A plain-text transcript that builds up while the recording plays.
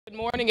Good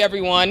morning,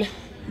 everyone.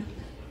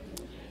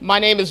 My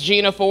name is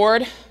Gina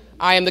Ford.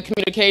 I am the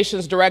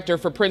Communications Director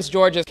for Prince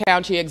George's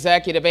County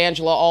Executive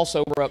Angela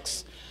Also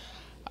Brooks.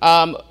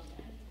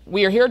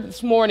 We are here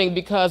this morning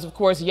because, of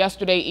course,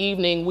 yesterday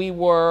evening we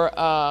were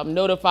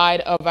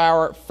notified of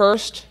our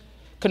first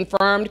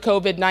confirmed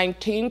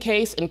COVID-19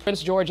 case in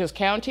Prince George's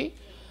County.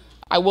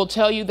 I will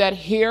tell you that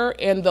here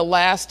in the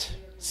last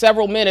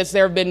several minutes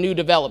there have been new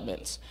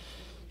developments.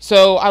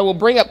 So I will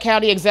bring up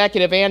County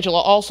Executive Angela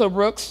Also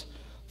Brooks,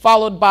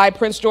 followed by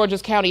Prince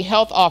George's County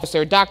Health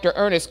Officer Dr.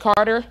 Ernest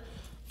Carter,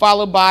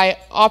 followed by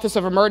Office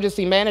of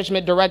Emergency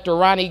Management Director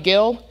Ronnie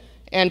Gill,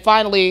 and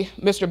finally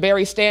Mr.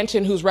 Barry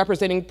Stanton, who's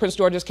representing Prince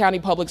George's County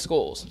Public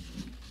Schools.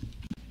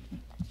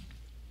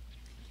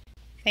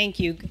 Thank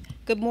you.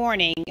 Good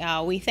morning.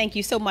 We thank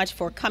you so much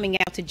for coming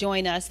out to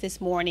join us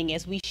this morning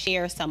as we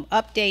share some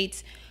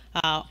updates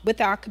with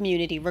our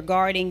community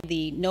regarding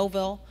the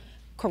novel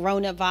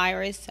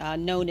coronavirus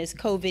known as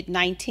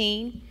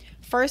COVID-19.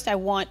 First, I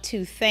want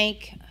to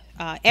thank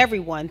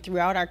everyone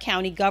throughout our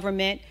county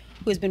government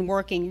who has been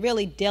working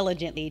really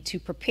diligently to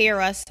prepare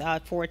us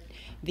for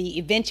the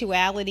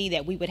eventuality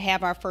that we would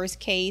have our first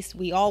case.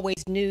 We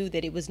always knew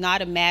that it was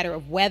not a matter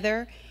of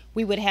whether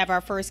we would have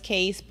our first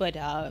case, but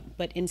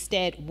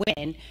instead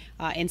when.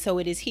 And so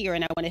it is here,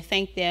 and I want to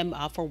thank them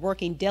for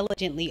working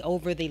diligently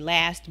over the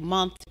last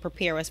month to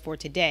prepare us for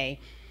today.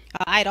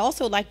 I'd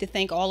also like to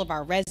thank all of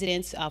our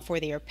residents for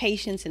their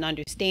patience and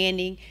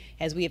understanding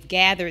as we have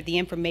gathered the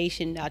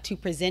information to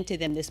present to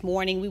them this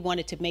morning. We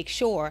wanted to make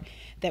sure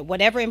that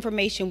whatever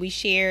information we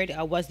shared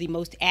was the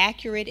most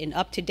accurate and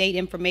up-to-date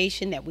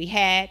information that we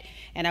had,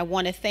 and I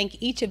want to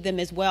thank each of them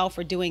as well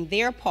for doing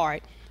their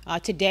part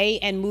today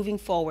and moving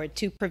forward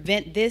to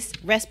prevent this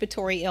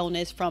respiratory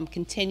illness from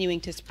continuing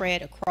to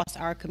spread across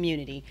our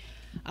community.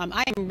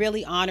 I am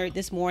really honored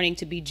this morning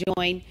to be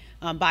joined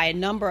by a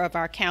number of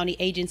our county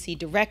agency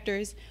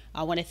directors.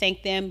 I want to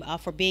thank them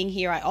for being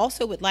here. I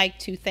also would like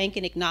to thank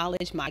and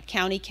acknowledge my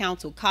county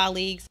council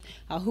colleagues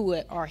who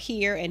are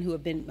here and who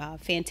have been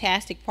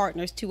fantastic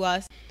partners to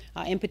us.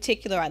 In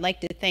particular, I'd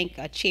like to thank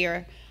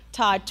Chair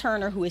Todd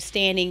Turner, who is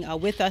standing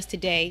with us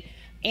today,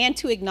 and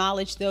to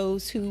acknowledge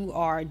those who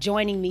are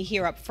joining me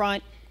here up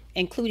front,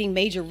 including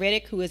Major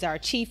Riddick, who is our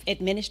Chief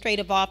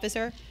Administrative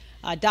Officer,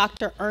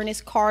 Dr.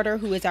 Ernest Carter,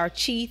 who is our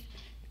Chief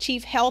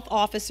Health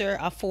Officer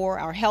for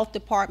our Health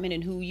Department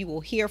and who you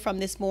will hear from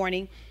this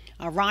morning,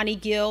 Ronnie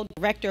Gill,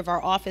 Director of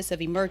our Office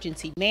of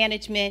Emergency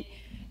Management,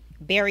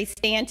 Barry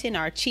Stanton,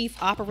 our Chief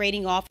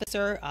Operating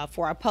Officer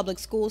for our public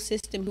school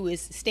system, who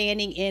is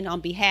standing in on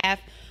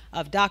behalf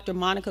of Dr.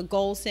 Monica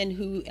Golson,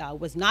 who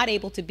was not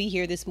able to be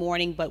here this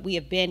morning, but we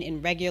have been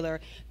in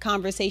regular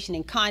conversation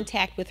and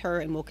contact with her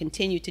and will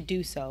continue to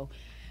do so.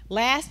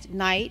 Last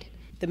night,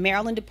 the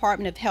Maryland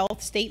Department of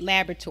Health State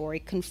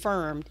Laboratory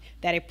confirmed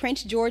that a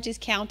Prince George's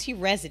County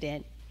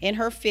resident in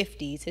her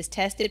 50s has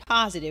tested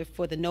positive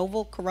for the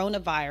novel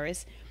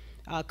coronavirus,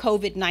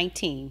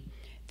 COVID-19.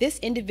 This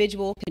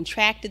individual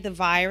contracted the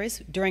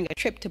virus during a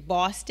trip to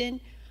Boston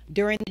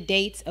during the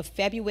dates of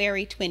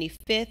February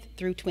 25th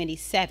through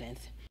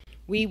 27th.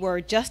 We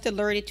were just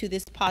alerted to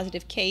this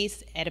positive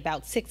case at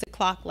about 6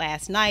 o'clock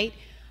last night.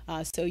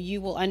 So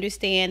you will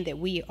understand that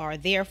we are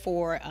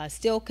therefore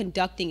still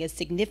conducting a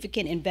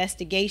significant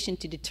investigation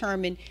to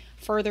determine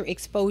further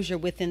exposure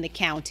within the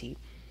county.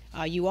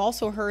 You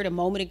also heard a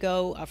moment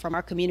ago from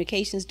our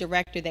communications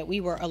director that we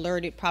were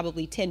alerted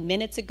probably 10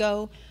 minutes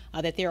ago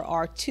that there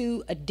are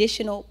 2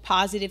 additional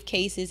positive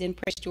cases in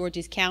Prince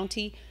George's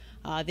County.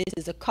 This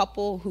is a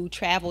couple who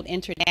traveled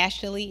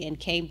internationally and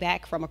came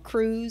back from a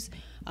cruise,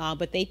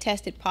 but they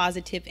tested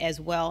positive as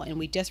well, and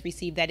we just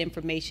received that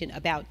information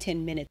about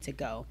 10 minutes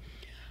ago.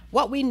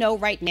 What we know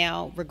right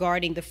now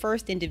regarding the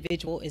first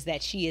individual is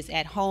that she is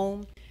at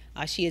home.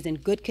 She is in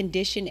good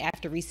condition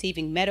after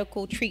receiving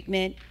medical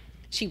treatment.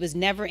 She was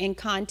never in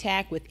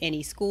contact with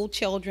any school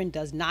children,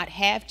 does not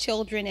have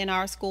children in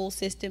our school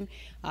system.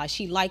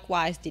 She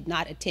likewise did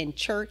not attend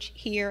church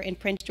here in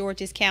Prince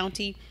George's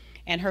County,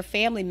 and her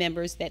family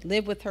members that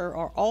live with her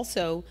are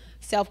also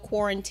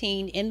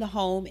self-quarantined in the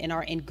home and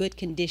are in good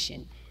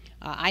condition.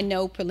 I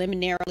know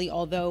preliminarily,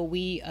 although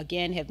we,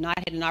 again, have not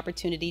had an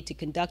opportunity to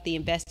conduct the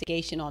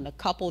investigation on the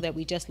couple that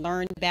we just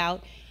learned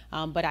about,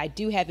 but I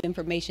do have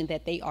information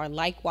that they are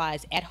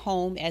likewise at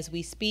home as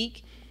we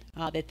speak,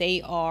 that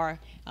they are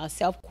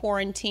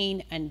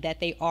self-quarantined, and that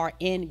they are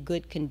in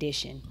good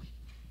condition.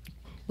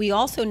 We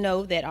also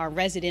know that our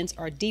residents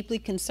are deeply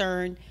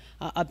concerned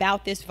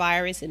about this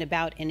virus and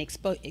about an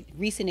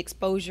recent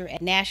exposure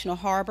at National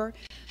Harbor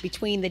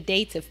between the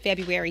dates of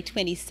February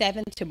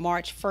 27th to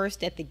March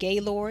 1st at the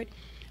Gaylord,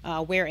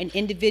 where an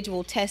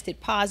individual tested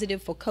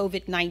positive for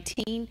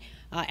COVID-19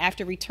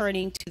 after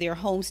returning to their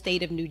home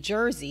state of New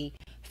Jersey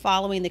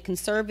following the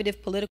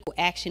Conservative Political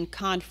Action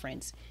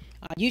Conference.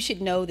 You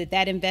should know that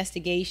that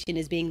investigation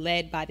is being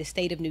led by the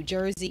state of New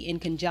Jersey in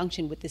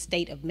conjunction with the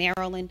state of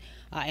Maryland,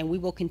 and we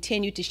will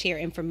continue to share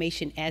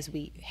information as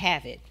we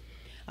have it.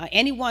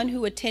 Anyone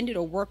who attended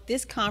or worked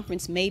this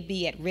conference may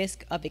be at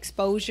risk of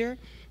exposure,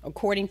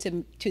 according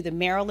to the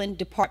Maryland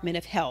Department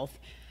of Health.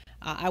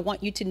 I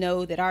want you to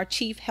know that our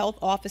Chief Health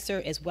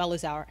Officer, as well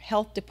as our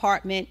Health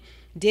Department,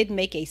 did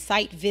make a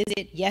site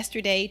visit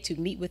yesterday to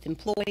meet with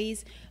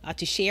employees,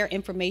 to share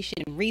information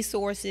and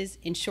resources,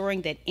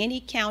 ensuring that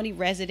any county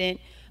resident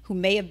who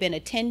may have been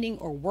attending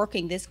or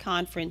working this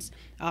conference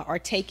are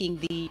taking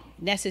the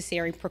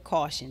necessary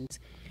precautions.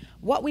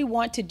 What we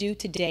want to do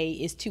today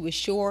is to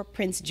assure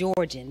Prince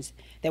Georgians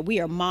that we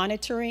are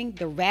monitoring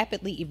the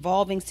rapidly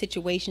evolving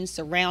situation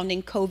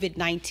surrounding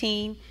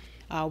COVID-19.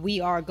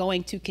 We are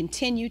going to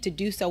continue to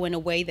do so in a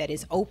way that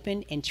is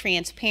open and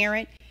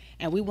transparent,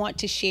 and we want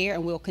to share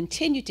and will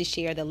continue to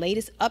share the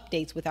latest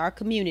updates with our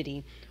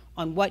community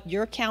on what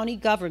your county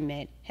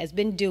government has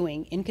been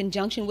doing in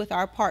conjunction with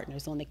our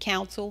partners on the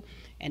council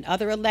and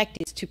other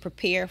electeds to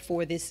prepare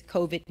for this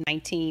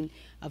COVID-19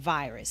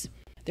 virus.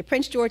 The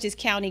Prince George's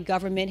County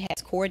government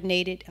has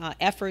coordinated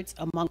efforts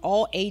among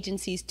all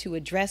agencies to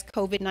address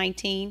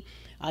COVID-19.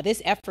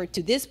 This effort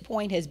to this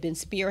point has been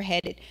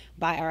spearheaded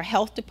by our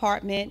health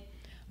department.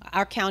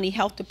 Our county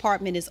health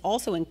department is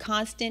also in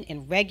constant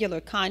and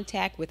regular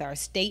contact with our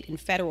state and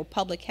federal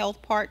public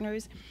health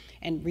partners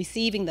and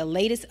receiving the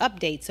latest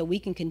updates so we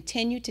can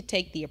continue to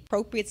take the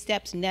appropriate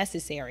steps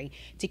necessary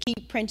to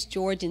keep Prince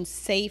Georgians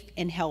safe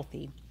and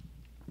healthy.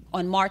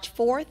 On March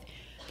 4th,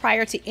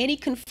 prior to any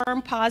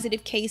confirmed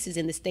positive cases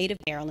in the state of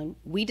Maryland,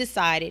 we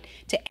decided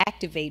to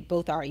activate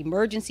both our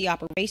Emergency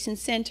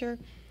Operations Center,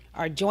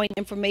 our Joint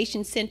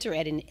Information Center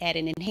at an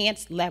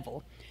enhanced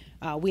level.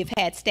 We have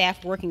had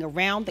staff working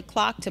around the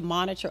clock to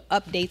monitor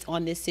updates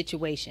on this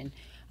situation.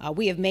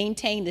 We have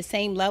maintained the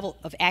same level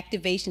of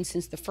activation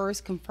since the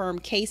first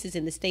confirmed cases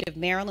in the state of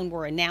Maryland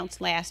were announced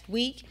last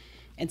week,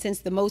 and since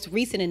the most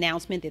recent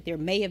announcement that there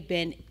may have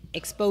been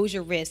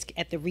exposure risk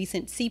at the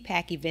recent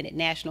CPAC event at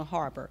National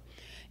Harbor.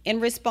 In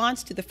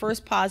response to the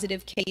first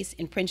positive case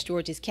in Prince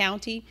George's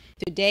County,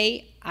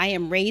 today I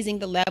am raising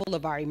the level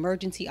of our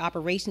Emergency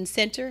Operations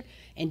Center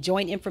and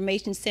Joint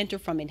Information Center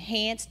from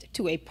enhanced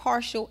to a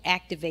partial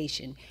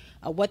activation.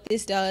 What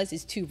this does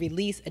is to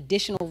release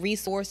additional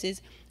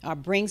resources,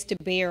 brings to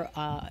bear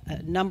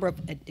a number of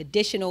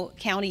additional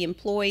county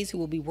employees who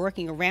will be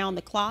working around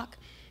the clock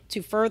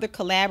to further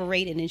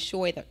collaborate and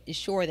ensure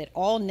that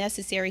all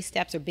necessary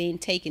steps are being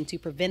taken to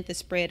prevent the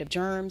spread of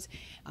germs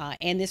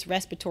and this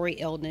respiratory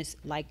illness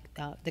like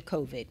the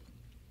COVID.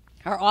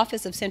 Our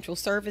Office of Central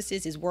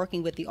Services is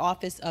working with the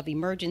Office of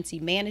Emergency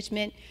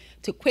Management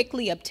to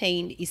quickly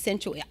obtain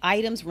essential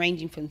items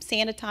ranging from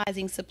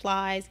sanitizing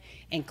supplies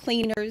and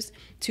cleaners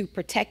to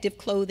protective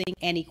clothing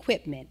and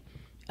equipment.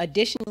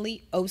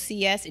 Additionally,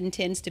 OCS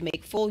intends to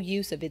make full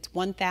use of its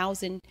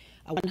 100,000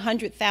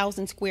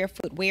 square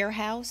foot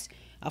warehouse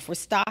for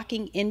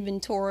stocking,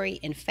 inventory,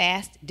 and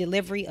fast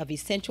delivery of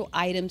essential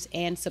items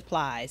and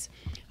supplies.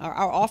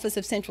 Our Office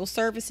of Central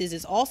Services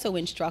is also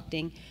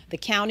instructing the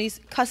county's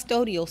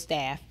custodial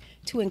staff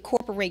to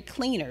incorporate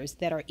cleaners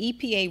that are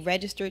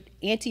EPA-registered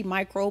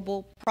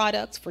antimicrobial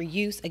products for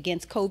use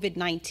against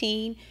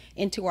COVID-19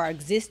 into our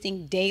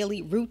existing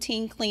daily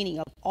routine cleaning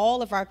of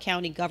all of our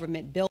county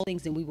government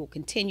buildings, and we will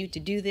continue to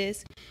do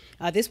this.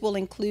 This will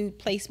include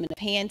placement of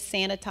hand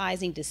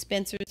sanitizing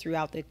dispensers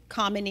throughout the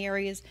common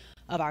areas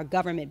of our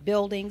government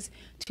buildings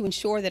to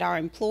ensure that our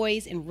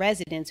employees and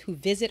residents who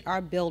visit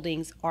our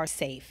buildings are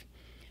safe.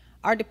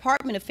 Our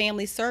Department of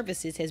Family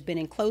Services has been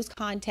in close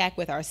contact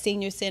with our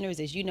senior centers.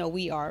 As you know,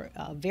 we are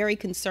very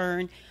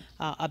concerned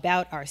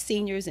about our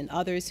seniors and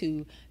others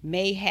who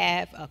may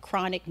have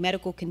chronic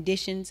medical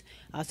conditions.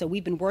 So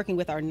we've been working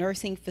with our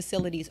nursing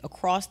facilities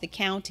across the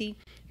county.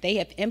 They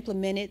have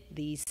implemented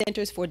the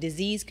Centers for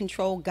Disease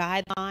Control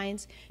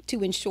guidelines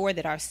to ensure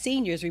that our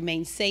seniors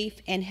remain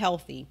safe and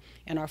healthy,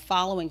 and are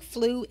following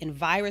flu and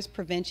virus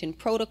prevention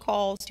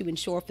protocols to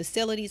ensure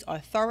facilities are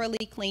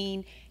thoroughly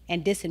cleaned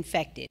and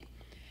disinfected.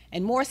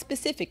 And more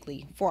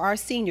specifically, for our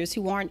seniors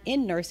who aren't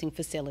in nursing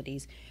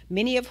facilities,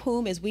 many of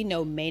whom, as we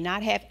know, may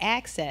not have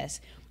access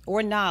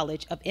or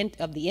knowledge of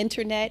the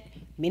internet.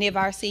 Many of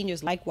our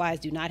seniors likewise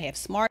do not have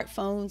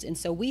smartphones, and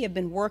so we have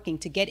been working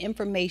to get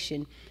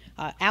information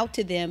out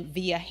to them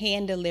via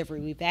hand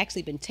delivery. We've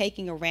actually been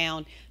taking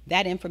around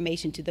that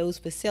information to those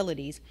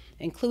facilities,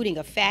 including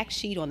a fact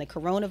sheet on the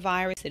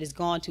coronavirus that has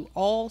gone to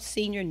all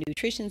senior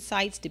nutrition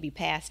sites to be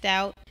passed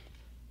out.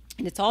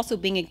 And it's also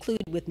being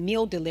included with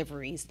meal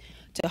deliveries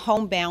to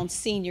homebound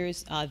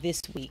seniors this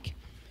week.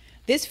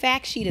 This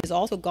fact sheet has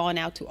also gone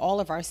out to all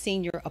of our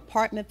senior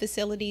apartment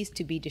facilities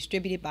to be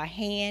distributed by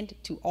hand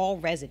to all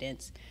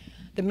residents.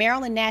 The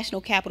Maryland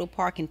National Capital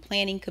Park and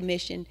Planning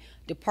Commission,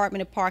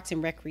 Department of Parks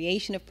and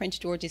Recreation of Prince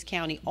George's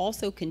County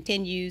also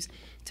continues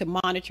to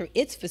monitor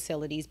its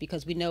facilities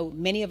because we know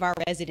many of our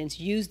residents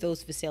use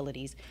those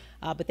facilities,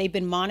 but they've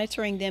been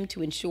monitoring them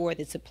to ensure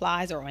that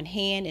supplies are on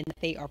hand and that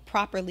they are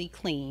properly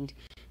cleaned.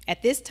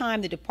 At this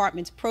time, the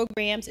department's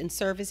programs and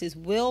services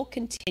will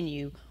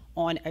continue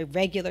on a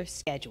regular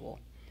schedule.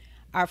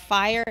 Our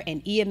fire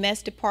and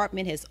EMS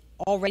department has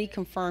already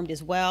confirmed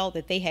as well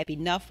that they have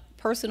enough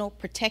personal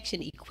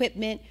protection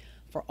equipment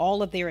for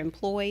all of their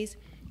employees,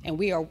 and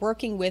we are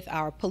working with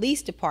our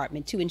police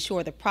department to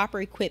ensure the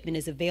proper equipment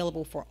is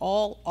available for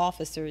all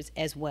officers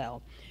as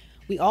well.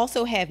 We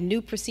also have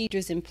new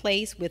procedures in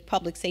place with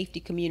public safety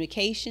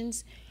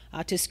communications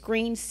to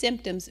screen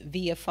symptoms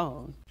via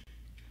phone,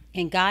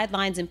 and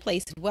guidelines in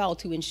place as well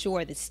to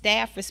ensure that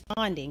staff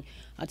responding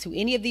to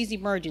any of these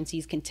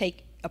emergencies can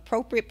take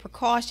appropriate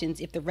precautions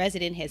if the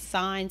resident has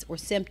signs or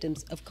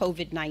symptoms of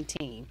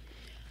COVID-19.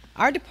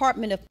 Our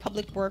Department of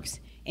Public Works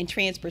and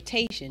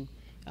Transportation,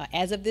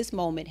 as of this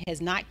moment, has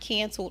not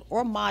canceled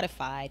or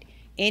modified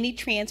any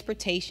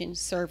transportation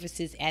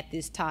services at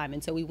this time.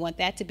 And so we want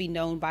that to be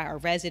known by our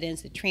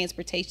residents. The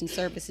transportation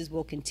services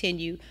will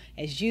continue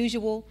as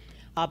usual,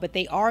 but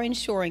they are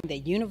ensuring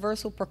that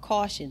universal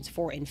precautions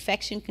for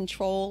infection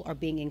control are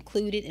being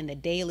included in the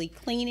daily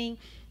cleaning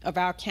of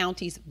our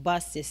county's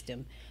bus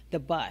system, the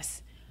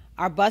bus.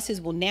 Our buses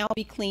will now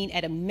be cleaned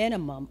at a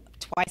minimum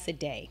twice a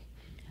day.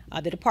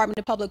 The Department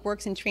of Public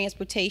Works and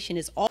Transportation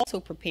is also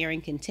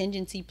preparing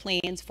contingency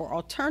plans for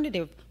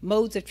alternative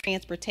modes of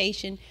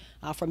transportation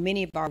for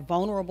many of our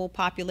vulnerable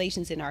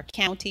populations in our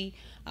county.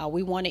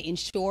 We want to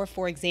ensure,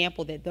 for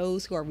example, that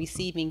those who are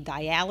receiving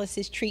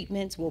dialysis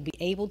treatments will be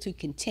able to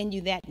continue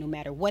that no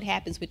matter what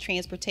happens with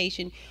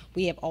transportation.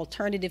 We have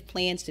alternative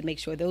plans to make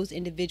sure those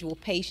individual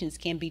patients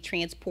can be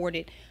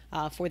transported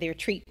for their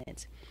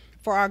treatments.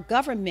 For our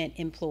government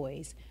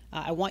employees,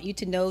 I want you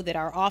to know that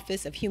our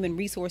Office of Human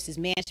Resources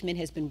Management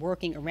has been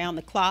working around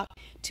the clock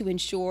to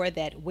ensure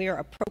that where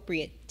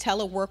appropriate,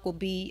 telework will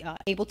be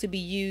able to be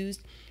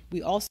used.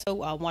 We also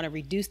want to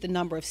reduce the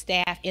number of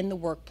staff in the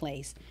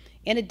workplace.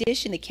 In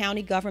addition, the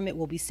county government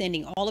will be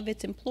sending all of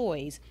its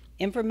employees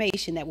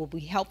information that will be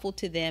helpful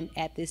to them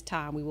at this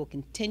time. We will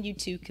continue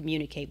to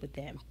communicate with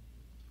them.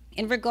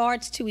 In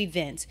regards to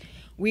events,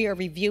 we are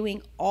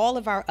reviewing all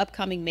of our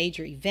upcoming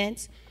major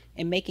events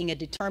and making a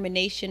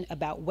determination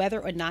about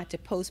whether or not to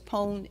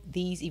postpone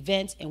these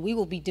events, and we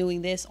will be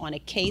doing this on a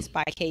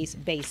case-by-case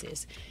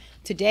basis.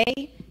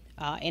 Today,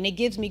 and it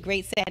gives me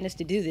great sadness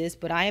to do this,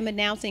 but I am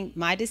announcing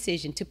my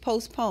decision to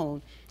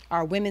postpone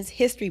our Women's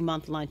History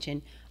Month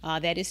luncheon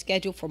that is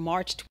scheduled for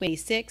March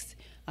 26th.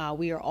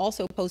 We are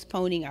also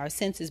postponing our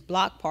Census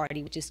Block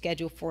Party, which is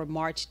scheduled for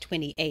March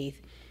 28th.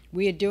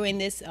 We are doing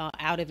this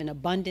out of an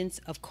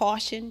abundance of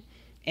caution,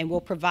 and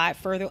we'll provide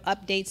further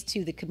updates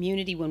to the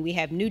community when we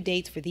have new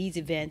dates for these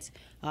events,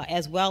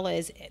 as well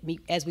as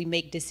we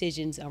make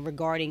decisions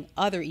regarding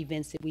other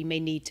events that we may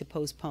need to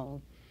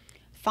postpone.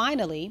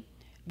 Finally,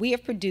 we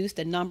have produced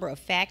a number of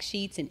fact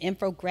sheets and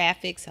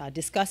infographics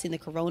discussing the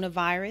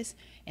coronavirus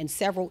and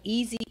several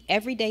easy,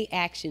 everyday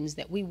actions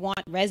that we want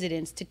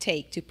residents to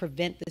take to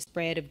prevent the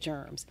spread of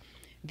germs.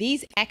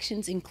 These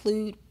actions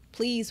include: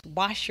 please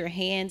wash your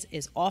hands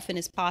as often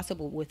as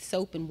possible with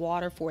soap and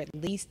water for at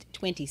least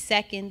 20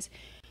 seconds.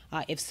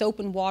 If soap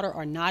and water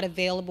are not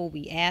available,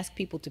 we ask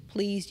people to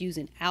please use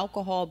an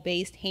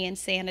alcohol-based hand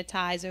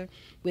sanitizer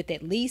with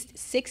at least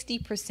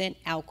 60%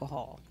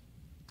 alcohol.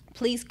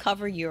 Please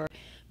cover your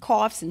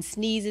coughs and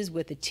sneezes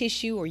with a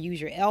tissue or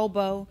use your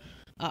elbow.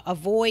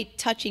 Avoid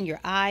touching your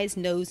eyes,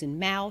 nose, and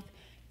mouth.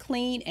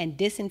 Clean and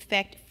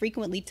disinfect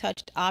frequently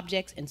touched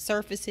objects and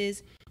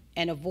surfaces,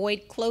 and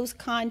avoid close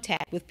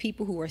contact with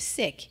people who are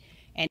sick.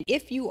 And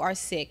if you are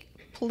sick,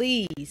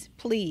 please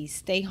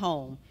stay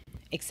home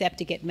except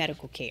to get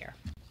medical care.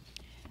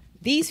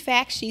 These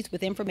fact sheets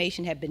with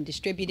information have been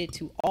distributed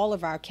to all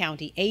of our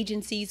county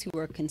agencies who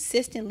are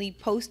consistently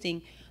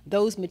posting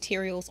those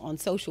materials on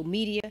social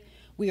media.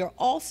 We are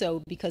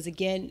also, because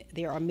again,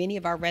 there are many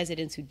of our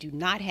residents who do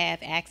not have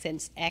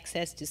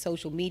access to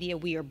social media,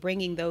 we are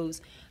bringing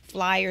those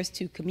flyers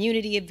to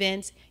community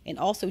events and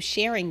also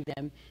sharing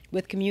them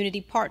with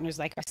community partners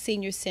like our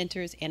senior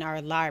centers and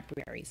our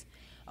libraries.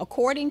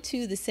 According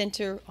to the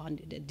Center on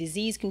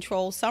Disease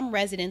Control, some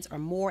residents are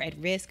more at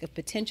risk of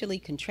potentially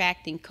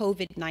contracting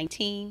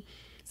COVID-19,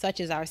 such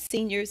as our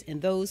seniors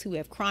and those who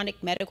have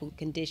chronic medical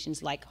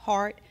conditions like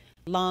heart,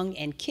 lung,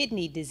 and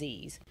kidney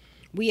disease.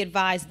 We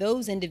advise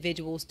those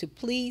individuals to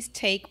please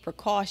take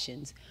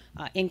precautions,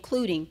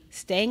 including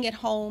staying at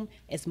home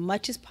as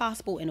much as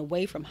possible and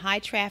away from high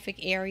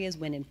traffic areas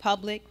when in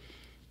public.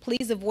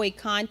 Please avoid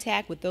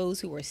contact with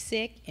those who are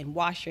sick and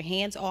wash your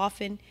hands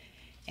often,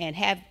 and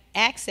have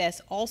access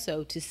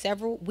also to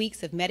several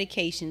weeks of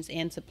medications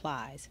and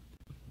supplies.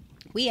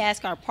 We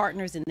ask our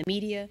partners in the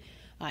media,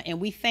 and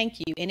we thank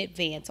you in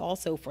advance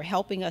also for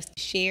helping us to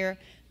share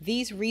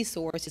these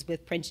resources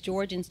with Prince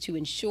Georgians to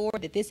ensure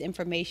that this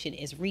information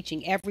is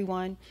reaching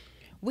everyone.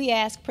 We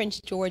ask Prince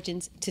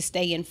Georgians to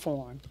stay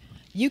informed.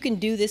 You can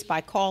do this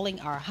by calling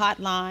our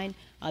hotline.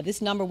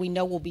 This number we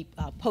know will be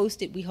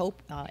posted, we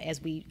hope,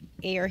 as we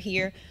air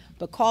here,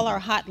 but call our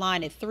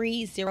hotline at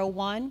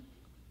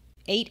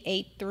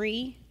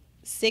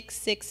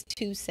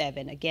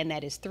 301-883-6627. Again,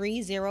 that is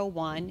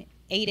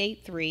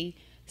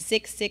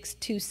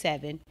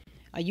 301-883-6627.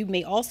 You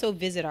may also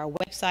visit our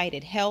website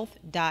at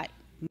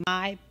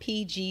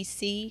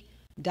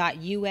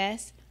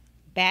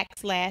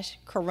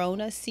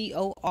health.mypgc.us/corona,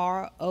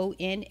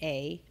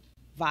 C-O-R-O-N-A,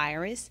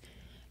 virus.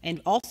 And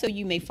also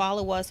you may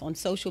follow us on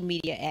social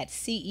media at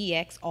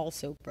CEX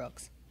Also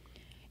Brooks.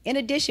 In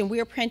addition, we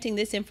are printing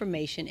this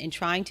information and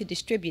trying to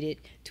distribute it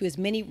to as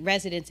many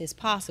residents as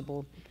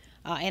possible.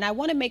 And I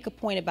want to make a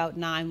point about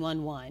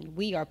 911.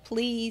 We are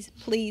please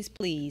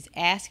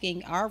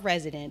asking our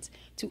residents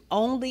to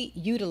only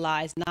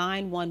utilize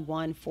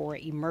 911 for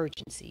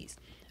emergencies.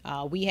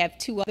 We have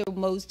two other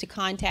modes to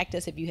contact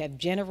us if you have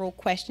general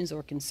questions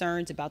or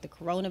concerns about the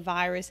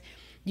coronavirus.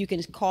 You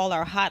can call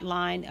our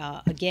hotline,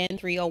 again,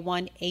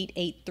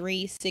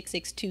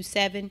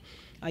 301-883-6627.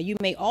 You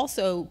may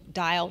also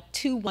dial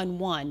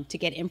 211 to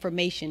get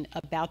information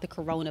about the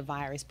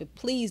coronavirus, but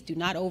please do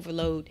not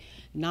overload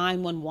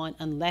 911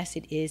 unless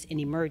it is an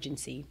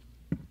emergency.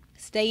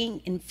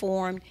 Staying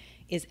informed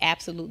is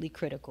absolutely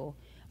critical,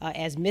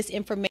 as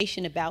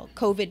misinformation about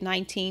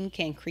COVID-19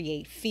 can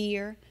create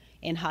fear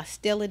and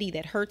hostility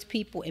that hurts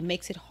people and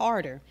makes it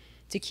harder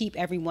to keep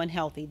everyone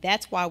healthy.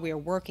 That's why we are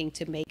working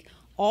to make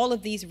all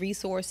of these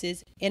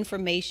resources,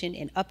 information,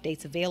 and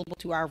updates available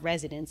to our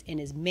residents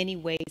in as many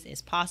ways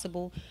as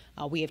possible.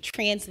 We have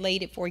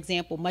translated, for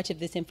example, much of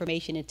this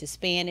information into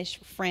Spanish,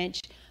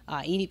 French,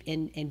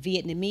 and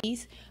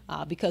Vietnamese,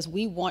 because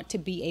we want to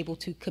be able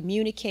to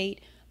communicate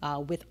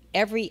with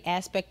every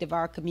aspect of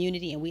our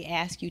community, and we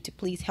ask you to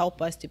please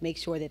help us to make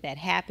sure that that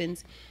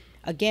happens.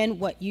 Again,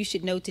 what you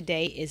should know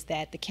today is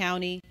that the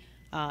county,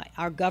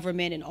 our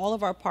government, and all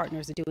of our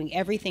partners are doing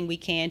everything we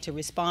can to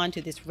respond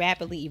to this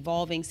rapidly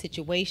evolving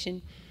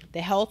situation.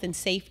 The health and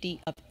safety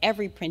of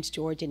every Prince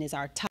Georgian is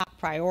our top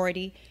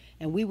priority,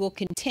 and we will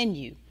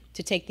continue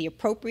to take the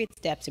appropriate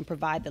steps and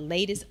provide the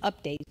latest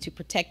updates to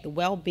protect the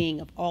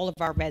well-being of all of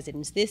our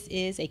residents. This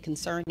is a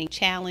concerning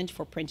challenge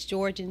for Prince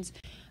Georgians.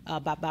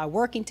 By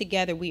working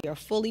together, we are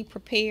fully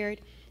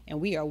prepared and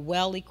we are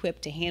well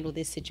equipped to handle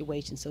this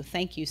situation. So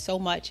thank you so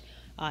much.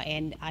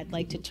 And I'd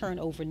like to turn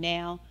over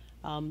now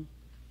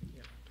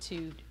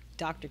to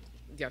Dr.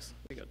 Yes,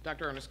 there you go.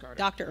 Dr. Ernest Carter.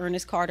 Dr.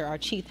 Ernest Carter, our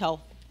Chief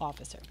Health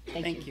Officer.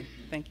 Thank you.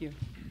 Thank you.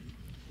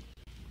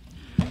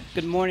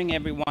 Good morning,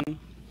 everyone,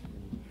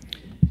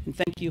 and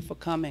thank you for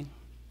coming.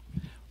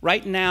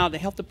 Right now, the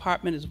Health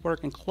Department is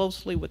working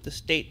closely with the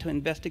state to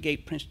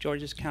investigate Prince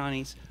George's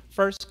County's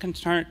first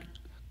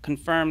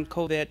confirmed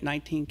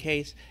COVID-19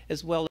 case,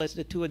 as well as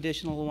the 2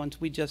 additional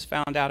ones we just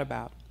found out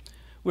about.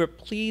 We're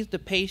pleased the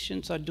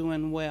patients are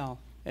doing well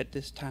at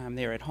this time.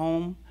 They're at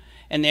home,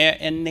 and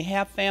they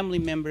have family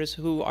members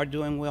who are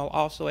doing well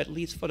also, at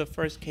least for the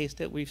first case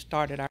that we've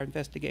started our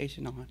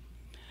investigation on.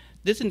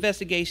 This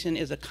investigation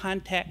is a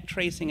contact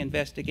tracing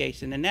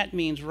investigation, and that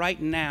means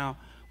right now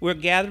we're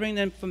gathering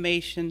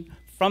information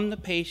from the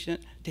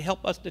patient to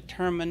help us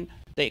determine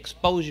the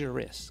exposure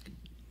risk.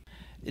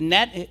 And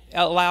that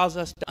allows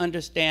us to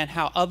understand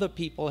how other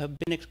people have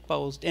been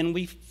exposed, and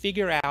we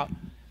figure out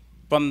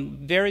from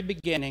the very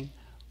beginning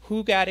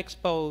who got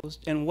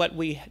exposed and what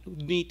we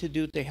need to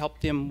do to help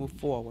them move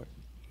forward.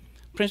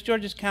 Prince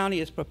George's County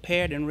is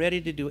prepared and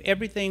ready to do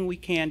everything we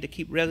can to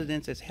keep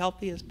residents as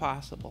healthy as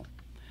possible.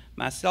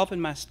 Myself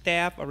and my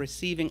staff are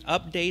receiving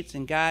updates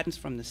and guidance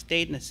from the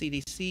state and the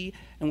CDC,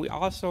 and we're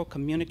also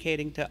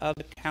communicating to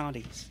other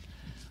counties.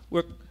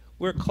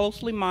 We're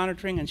closely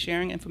monitoring and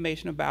sharing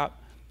information about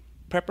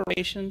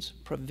preparations,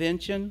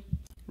 prevention,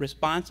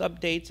 response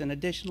updates, and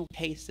additional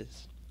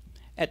cases.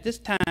 At this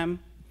time,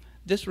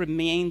 this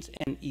remains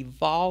an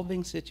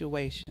evolving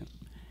situation.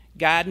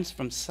 Guidance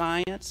from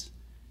science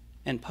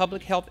and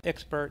public health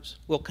experts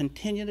will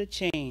continue to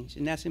change,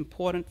 and that's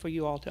important for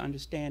you all to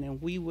understand, and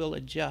we will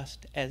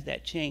adjust as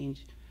that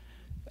change,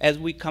 as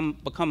we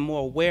become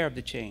more aware of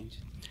the change.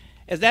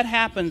 As that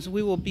happens,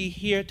 we will be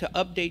here to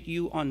update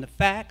you on the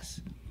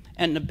facts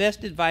and the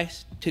best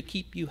advice to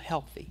keep you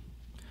healthy.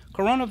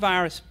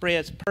 Coronavirus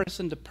spreads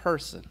person to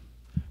person,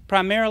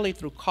 primarily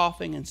through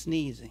coughing and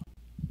sneezing.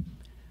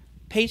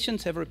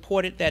 Patients have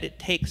reported that it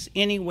takes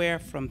anywhere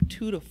from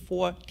 2 to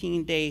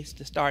 14 days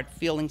to start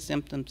feeling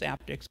symptoms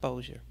after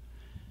exposure.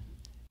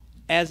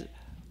 As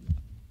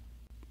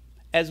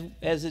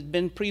has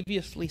been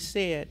previously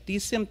said,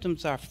 these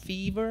symptoms are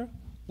fever,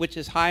 which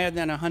is higher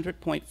than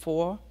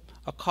 100.4,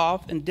 a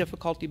cough, and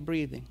difficulty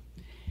breathing.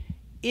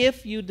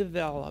 If you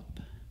develop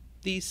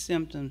these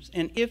symptoms,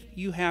 and if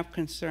you have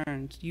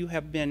concerns, you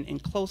have been in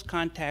close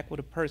contact with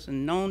a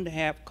person known to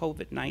have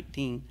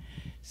COVID-19,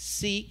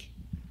 seek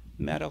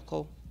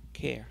medical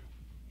care.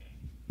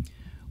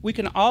 We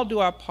can all do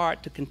our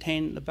part to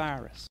contain the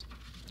virus.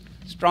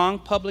 Strong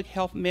public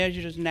health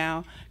measures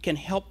now can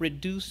help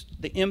reduce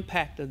the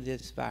impact of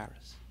this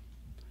virus.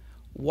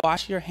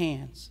 Wash your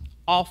hands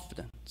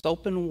often,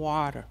 soap and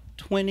water,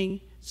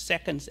 20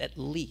 seconds at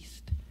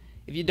least.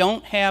 If you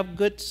don't have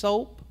good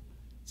soap,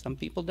 some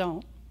people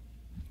don't,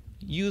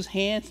 use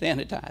hand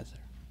sanitizer.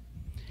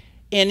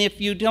 And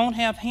if you don't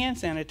have hand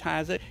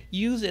sanitizer,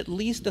 use at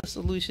least a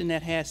solution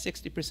that has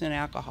 60%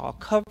 alcohol.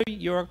 Cover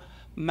your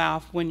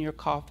mouth when you're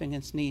coughing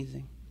and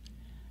sneezing.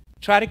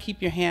 Try to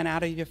keep your hand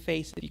out of your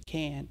face if you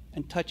can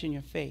and touching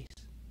your face.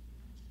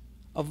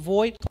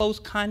 Avoid close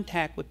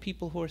contact with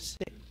people who are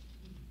sick.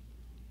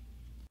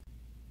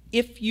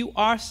 If you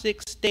are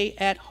sick, stay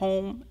at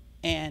home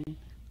and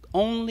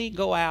only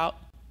go out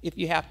if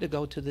you have to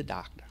go to the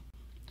doctor.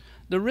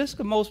 The risk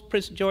of most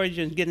Prince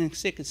Georgians getting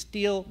sick is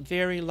still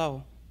very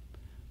low.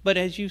 But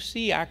as you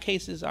see, our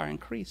cases are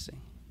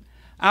increasing.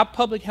 Our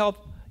public health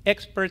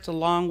experts,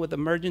 along with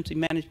emergency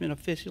management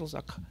officials,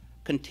 are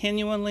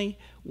continually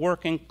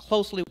working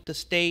closely with the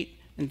state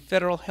and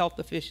federal health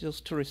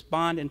officials to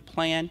respond and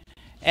plan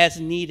as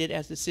needed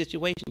as the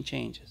situation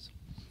changes.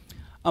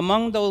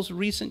 Among those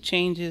recent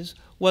changes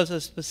was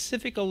a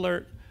specific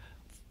alert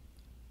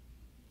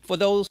for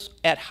those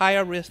at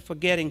higher risk for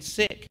getting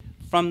sick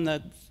from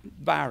the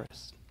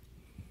virus.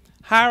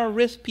 Higher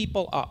risk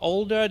people are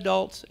older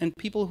adults and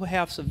people who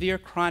have severe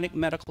chronic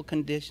medical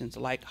conditions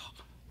like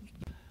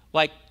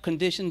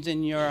conditions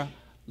in your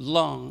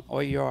lung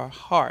or your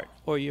heart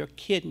or your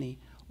kidney,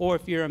 or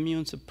if you're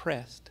immune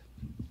suppressed.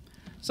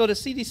 So the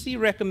CDC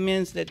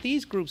recommends that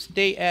these groups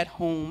stay at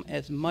home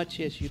as much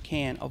as you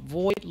can.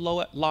 Avoid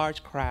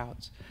large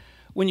crowds.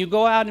 When you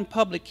go out in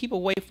public, keep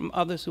away from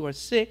others who are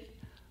sick,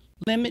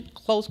 limit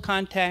close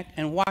contact,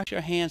 and wash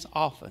your hands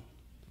often.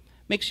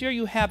 Make sure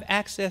you have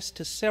access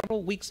to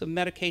several weeks of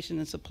medication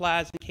and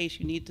supplies in case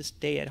you need to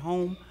stay at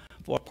home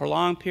for a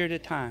prolonged period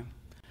of time.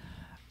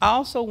 I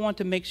also want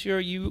to make sure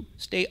you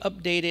stay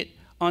updated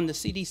on the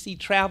CDC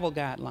travel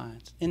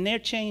guidelines, and they're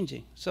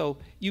changing. So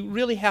you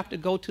really have to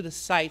go to the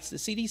sites. The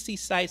CDC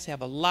sites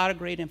have a lot of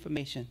great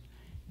information.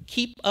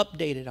 Keep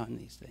updated on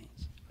these things.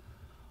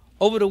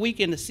 Over the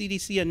weekend, the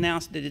CDC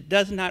announced that it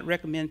does not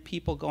recommend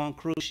people go on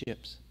cruise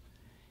ships.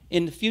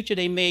 In the future,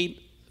 they may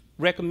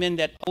recommend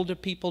that older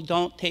people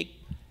don't take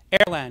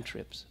airline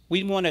trips.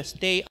 We want to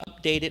stay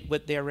updated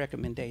with their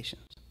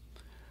recommendations.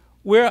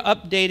 We're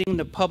updating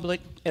the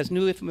public as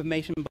new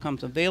information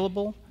becomes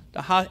available.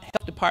 The Health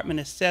Department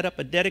has set up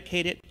a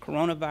dedicated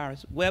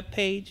coronavirus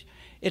webpage.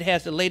 It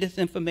has the latest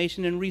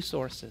information and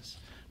resources.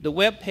 The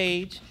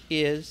webpage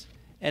is,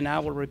 and I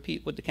will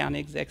repeat what the county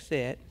exec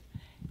said,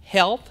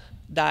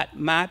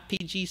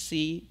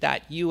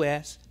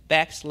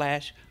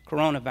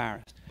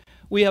 health.mypgc.us/coronavirus.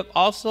 We have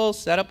also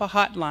set up a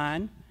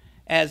hotline,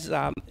 as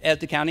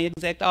the county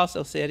exec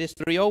also said, it's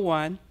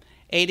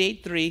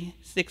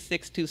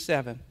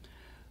 301-883-6627.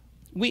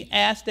 We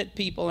ask that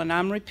people, and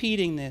I'm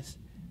repeating this,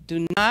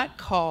 do not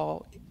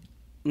call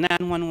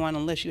 911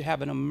 unless you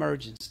have an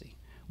emergency.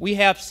 We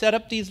have set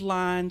up these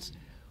lines.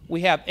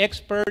 We have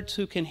experts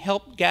who can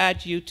help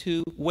guide you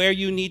to where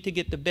you need to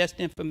get the best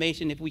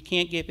information if we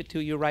can't give it to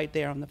you right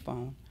there on the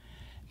phone.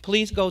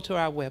 Please go to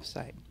our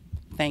website.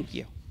 Thank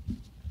you.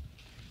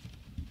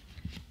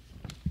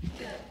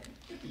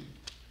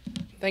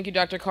 Thank you,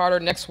 Dr. Carter.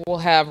 Next, we'll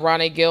have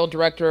Ronnie Gill,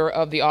 Director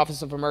of the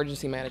Office of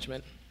Emergency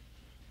Management.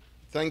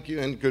 Thank you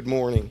and good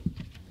morning.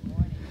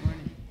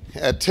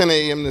 At 10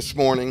 a.m. this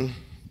morning,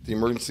 the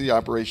Emergency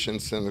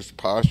Operations Center's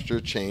posture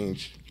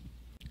changed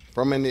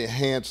from an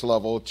enhanced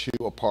level to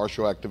a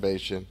partial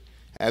activation.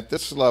 At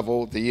this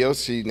level, the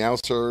EOC now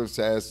serves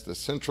as the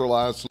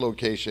centralized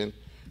location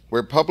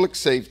where public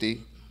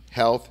safety,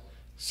 health,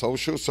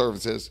 social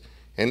services,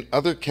 and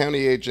other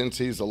county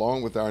agencies,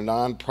 along with our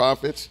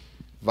nonprofits,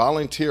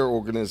 volunteer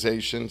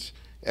organizations,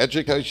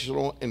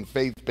 educational and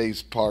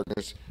faith-based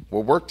partners,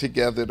 will work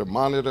together to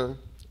monitor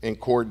and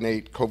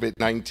coordinate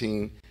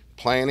COVID-19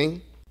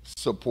 planning,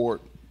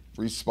 support,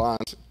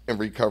 response, and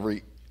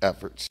recovery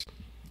efforts.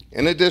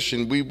 In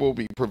addition, we will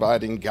be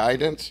providing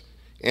guidance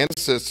and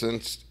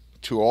assistance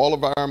to all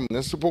of our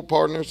municipal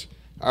partners,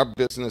 our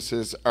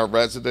businesses, our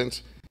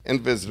residents,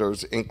 and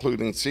visitors,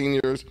 including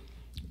seniors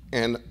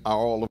and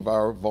all of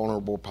our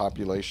vulnerable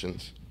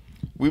populations.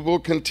 We will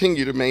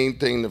continue to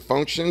maintain the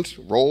functions,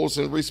 roles,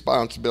 and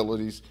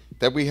responsibilities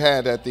that we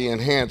had at the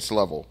enhanced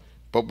level,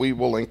 but we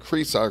will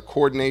increase our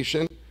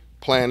coordination,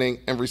 planning,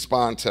 and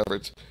response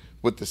efforts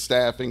with the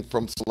staffing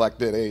from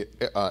selected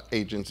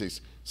agencies.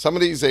 Some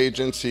of these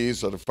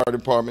agencies are the Fire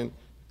Department,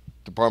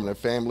 Department of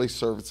Family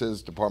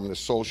Services, Department of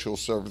Social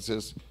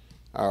Services,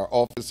 our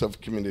Office of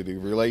Community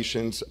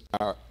Relations,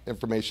 our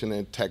Information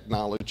and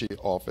Technology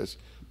Office.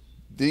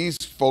 These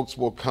folks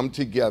will come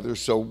together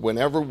so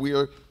whenever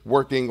we're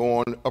working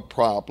on a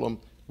problem,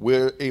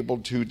 we're able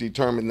to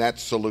determine that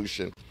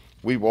solution.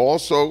 We will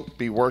also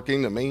be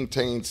working to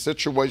maintain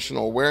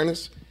situational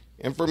awareness,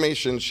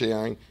 information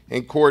sharing,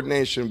 and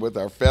coordination with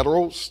our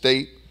federal,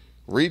 state,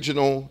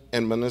 regional,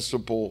 and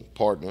municipal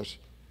partners.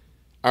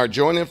 Our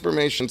Joint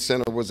Information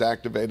Center was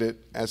activated,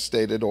 as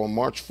stated, on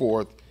March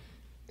 4th,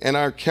 and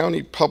our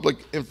county public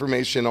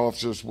information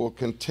officers will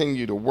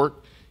continue to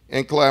work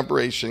in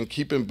collaboration,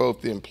 keeping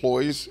both the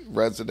employees,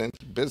 residents,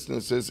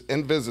 businesses,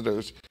 and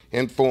visitors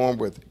informed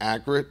with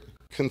accurate,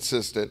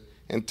 consistent,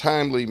 and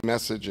timely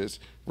messages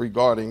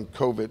regarding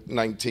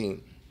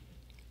COVID-19.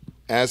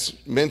 As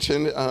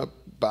mentioned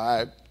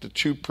by the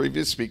two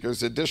previous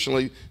speakers,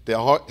 additionally, the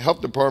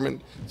Health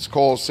Department's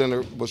call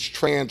center was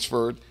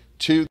transferred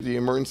to the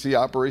Emergency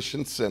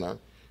Operations Center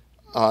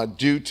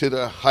due to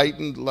the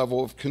heightened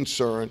level of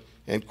concern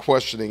and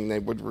questioning they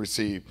would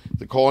receive.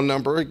 The call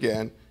number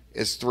again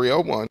is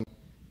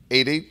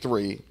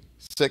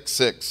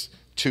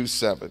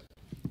 301-883-6627.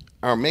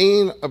 Our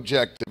main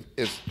objective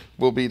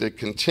will be to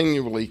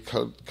continually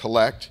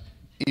collect,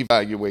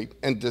 evaluate,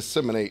 and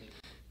disseminate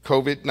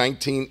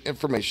COVID-19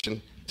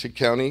 information to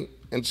county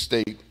and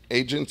state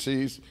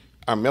agencies,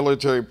 our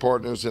military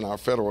partners, and our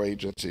federal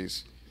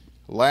agencies.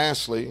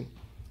 Lastly,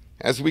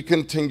 as we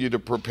continue to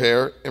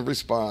prepare and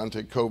respond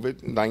to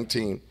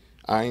COVID-19,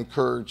 I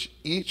encourage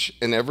each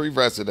and every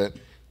resident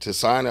to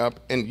sign up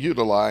and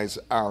utilize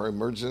our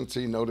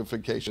emergency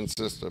notification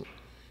system.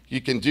 You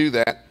can do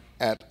that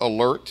at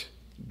alert.mypgc.us.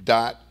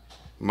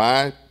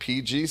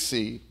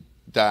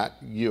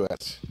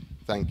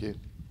 Thank you.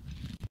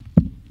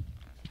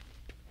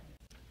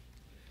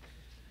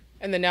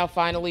 And then now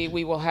finally,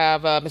 we will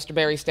have Mr.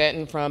 Barry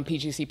Stanton from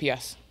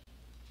PGCPS.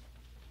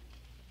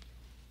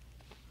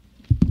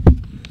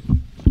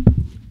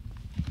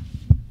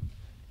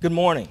 Good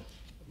morning.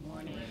 Good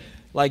morning.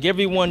 Like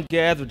everyone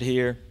gathered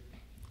here,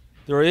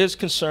 there is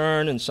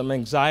concern and some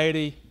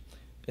anxiety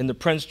in the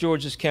Prince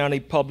George's County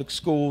Public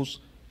Schools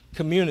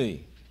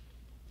community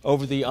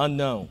over the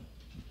unknown.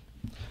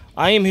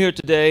 I am here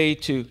today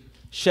to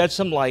shed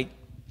some light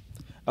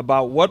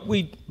about what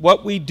we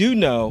do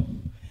know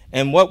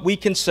and what we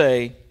can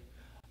say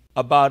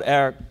about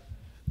our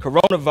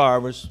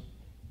coronavirus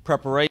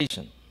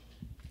preparation.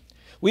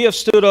 We have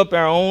stood up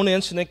our own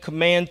incident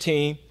command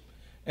team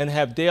and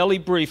have daily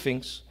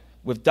briefings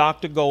with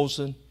Dr.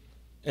 Golson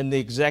and the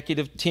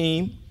executive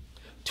team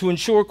to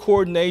ensure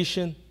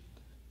coordination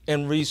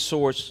and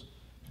resource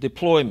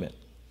deployment.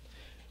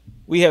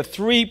 We have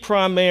three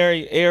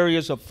primary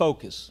areas of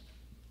focus: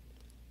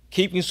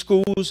 keeping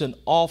schools and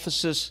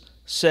offices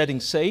setting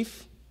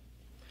safe,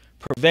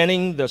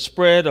 preventing the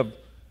spread of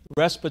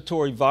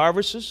respiratory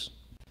viruses,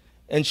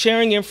 and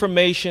sharing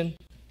information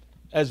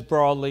as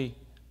broadly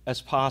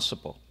as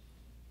possible.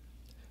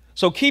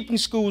 So keeping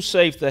schools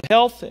safe, the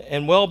health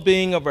and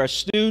well-being of our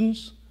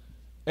students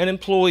and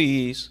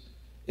employees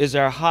is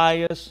our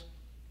highest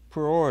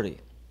priority.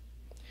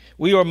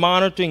 We are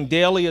monitoring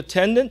daily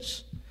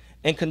attendance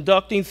and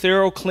conducting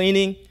thorough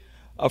cleaning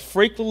of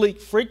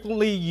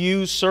frequently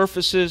used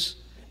surfaces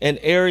and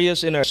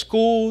areas in our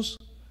schools,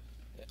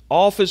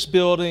 office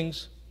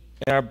buildings,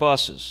 and our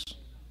buses.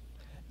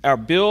 Our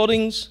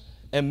buildings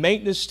and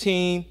maintenance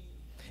team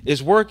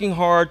is working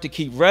hard to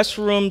keep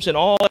restrooms and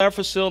all our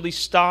facilities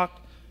stocked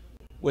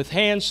with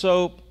hand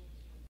soap,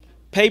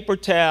 paper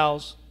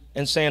towels,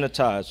 and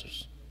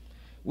sanitizers.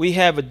 We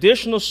have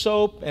additional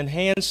soap and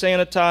hand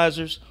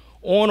sanitizers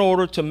on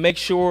order to make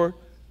sure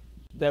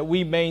that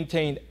we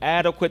maintain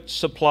adequate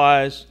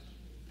supplies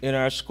in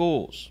our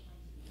schools.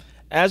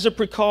 As a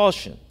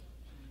precaution,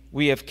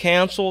 we have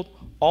canceled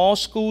all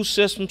school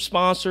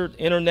system-sponsored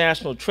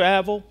international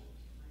travel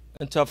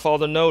until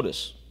further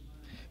notice.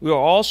 We are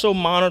also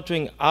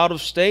monitoring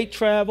out-of-state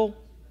travel,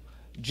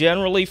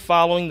 generally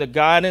following the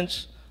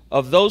guidance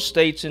of those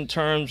states in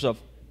terms of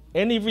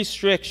any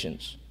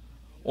restrictions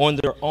on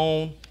their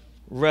own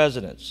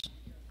residents.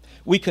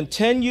 We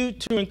continue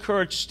to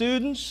encourage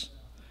students,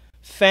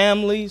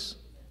 families,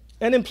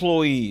 and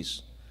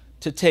employees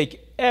to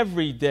take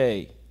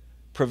everyday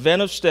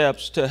preventive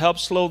steps to help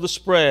slow the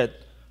spread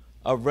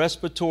of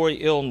respiratory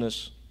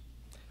illness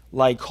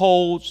like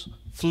colds,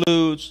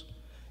 flus,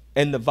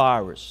 and the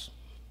virus.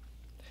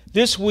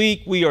 This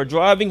week, we are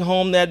driving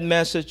home that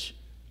message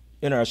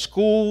in our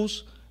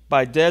schools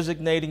by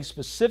designating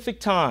specific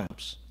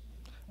times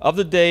of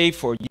the day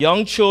for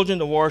young children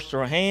to wash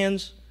their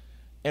hands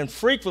and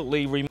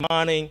frequently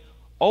reminding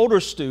older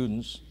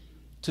students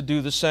to do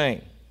the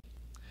same.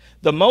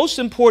 The most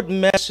important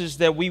message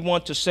that we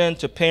want to send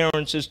to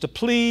parents is to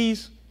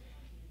please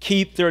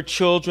keep their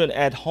children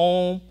at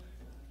home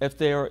if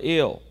they are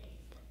ill.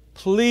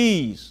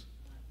 Please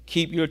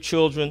keep your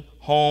children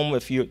home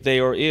if they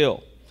are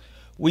ill.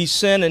 We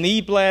sent an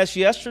e-blast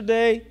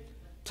yesterday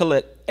to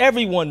let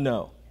everyone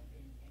know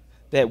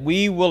that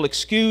we will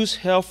excuse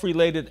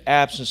health-related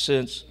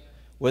absences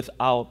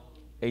without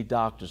a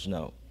doctor's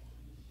note.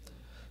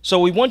 So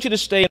we want you to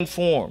stay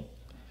informed.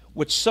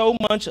 With so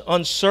much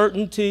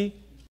uncertainty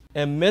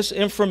and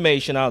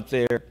misinformation out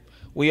there,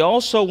 we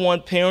also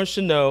want parents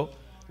to know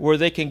where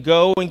they can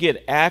go and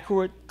get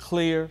accurate,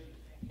 clear,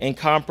 and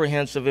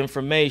comprehensive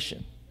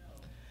information.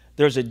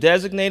 There's a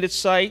designated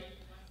site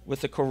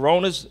with the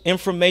corona's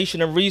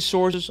information and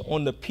resources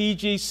on the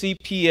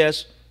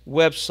PGCPS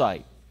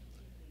website.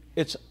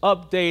 It's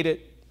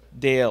updated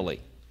daily.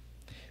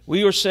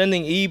 We are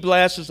sending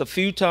e-blasts a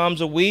few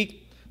times a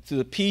week to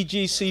the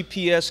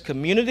PGCPS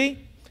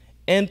community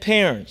and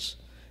parents.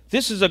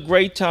 This is a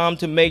great time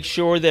to make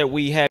sure that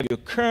we have your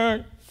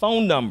current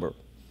phone number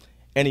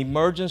and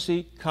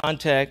emergency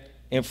contact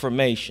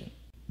information.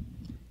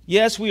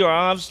 Yes, we are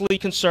obviously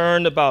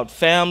concerned about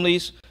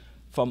families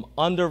from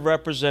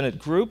underrepresented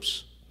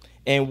groups,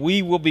 and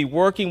we will be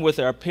working with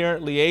our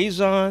parent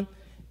liaison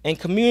and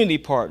community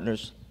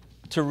partners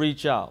to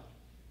reach out.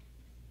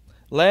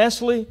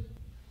 Lastly,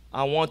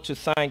 I want to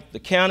thank the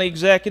county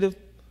executive,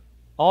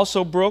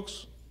 also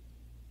Brooks,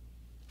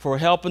 for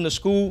helping the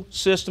school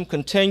system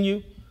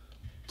continue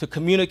to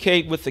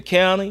communicate with the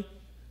county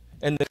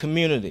and the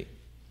community.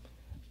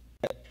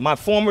 My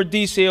former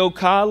DCO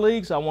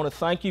colleagues, I want to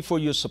thank you for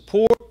your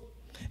support,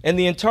 and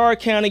the entire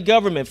county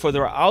government for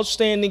their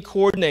outstanding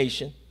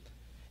coordination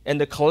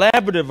and the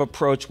collaborative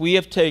approach we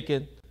have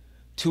taken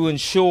to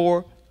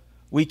ensure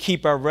we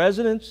keep our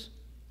residents,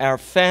 our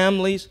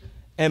families,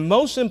 and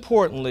most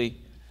importantly,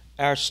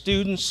 our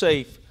students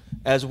safe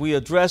as we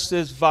address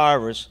this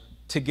virus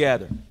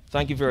together.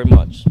 Thank you very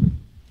much.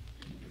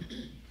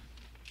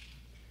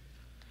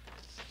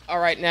 All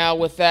right, now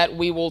with that,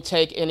 we will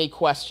take any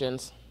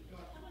questions.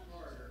 Dr.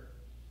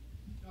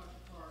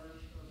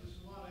 Carter, there's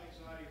a lot of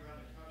anxiety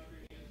around the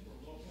country and for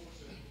local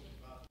officials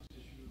about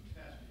this issue of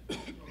testing. I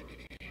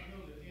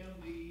know that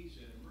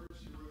MDs and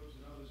emergency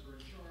rooms and others are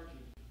in charge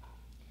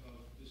of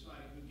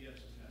deciding who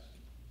gets the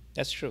testing.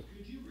 That's true.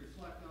 Could you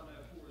reflect on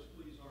that for us,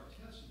 please? Are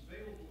tests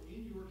available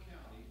in your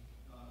county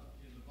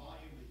in the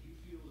volume that you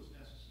feel is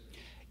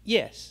necessary?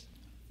 Yes,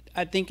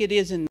 I think it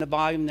is in the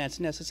volume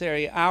that's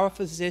necessary. Our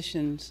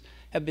physicians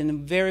have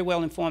been very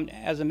well informed.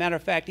 As a matter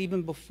of fact,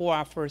 even before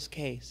our first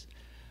case,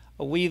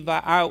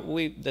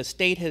 the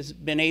state has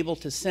been able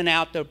to send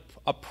out the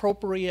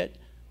appropriate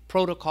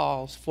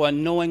protocols for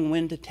knowing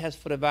when to test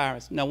for the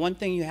virus. Now, one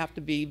thing you have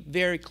to be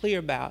very clear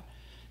about,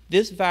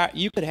 this virus,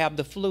 you could have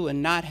the flu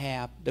and not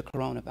have the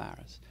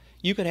coronavirus.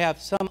 You could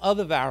have some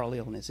other viral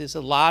illness. There's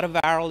a lot of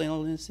viral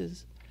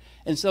illnesses.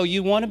 And so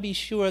you want to be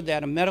sure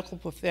that a medical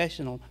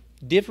professional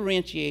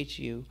differentiates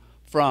you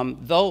from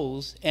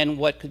those and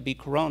what could be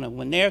corona.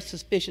 When their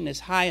suspicion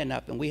is high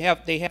enough and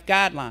they have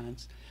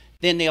guidelines,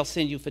 then they'll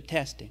send you for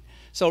testing.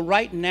 So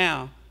right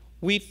now,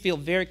 we feel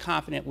very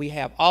confident we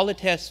have all the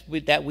tests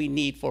that we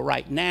need for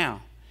right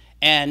now.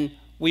 And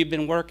we've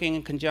been working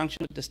in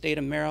conjunction with the state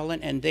of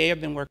Maryland, and they have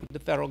been working with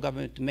the federal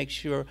government to make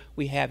sure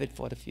we have it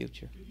for the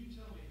future. Could you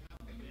tell me how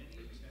many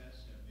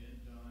tests have been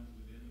done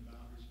within the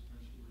boundaries of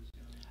Prince George's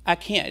County? I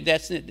can't.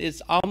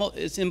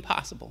 It's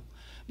impossible.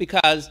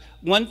 Because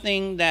one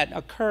thing that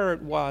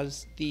occurred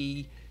was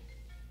the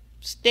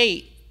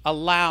state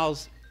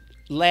allows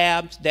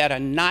labs that are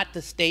not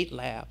the state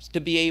labs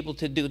to be able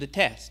to do the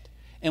test.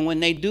 And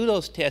when they do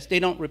those tests, they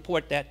don't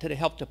report that to the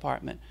health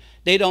department.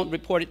 They don't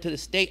report it to the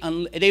state.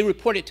 They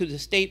report it to the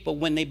state, but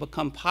when they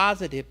become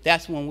positive,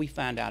 that's when we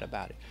find out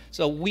about it.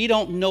 So we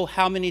don't know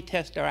how many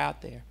tests are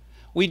out there.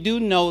 We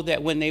do know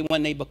that when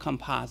they become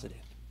positive.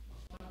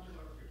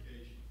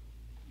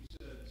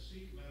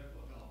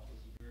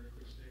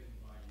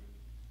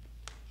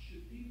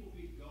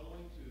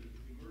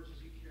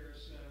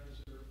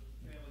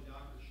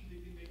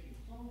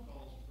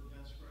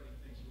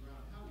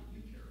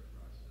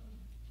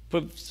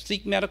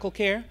 Seek medical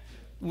care?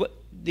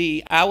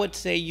 I would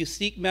say you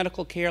seek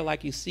medical care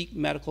like you seek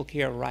medical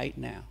care right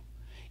now.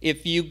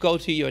 If you go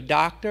to your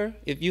doctor,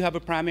 if you have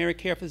a primary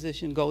care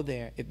physician, go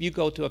there. If you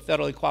go to a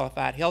federally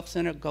qualified health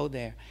center, go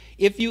there.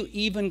 If you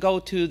even go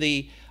to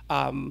the,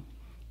 in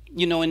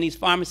these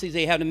pharmacies,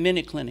 they have the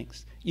minute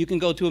clinics. You can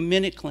go to a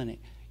minute clinic.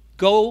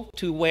 Go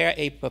to where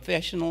a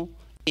professional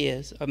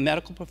is, a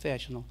medical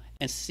professional,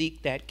 and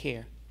seek that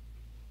care.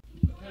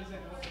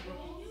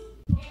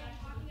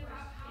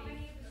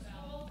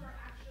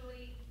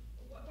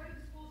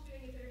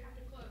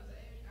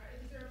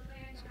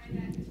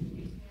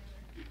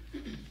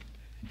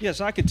 Yes,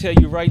 I could tell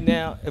you right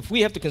now, if we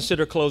have to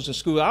consider closing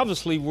school,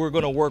 obviously we're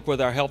going to work with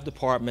our health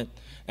department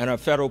and our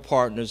federal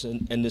partners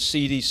and the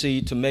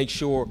CDC to make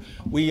sure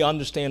we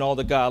understand all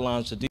the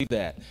guidelines to do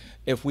that.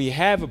 If we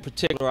have a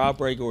particular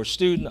outbreak or a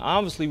student,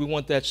 obviously we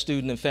want that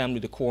student and family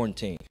to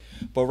quarantine.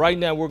 But right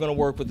now we're going to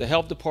work with the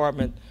health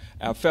department,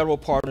 our federal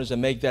partners,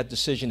 and make that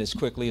decision as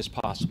quickly as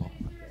possible.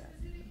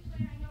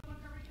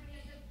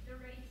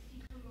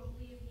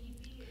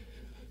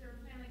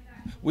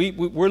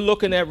 We're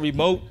looking at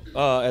remote,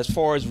 as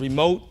far as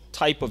remote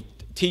type of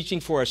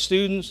teaching for our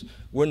students.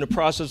 We're in the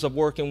process of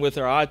working with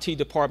our IT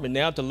department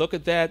now to look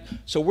at that.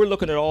 So we're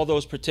looking at all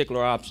those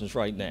particular options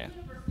right now.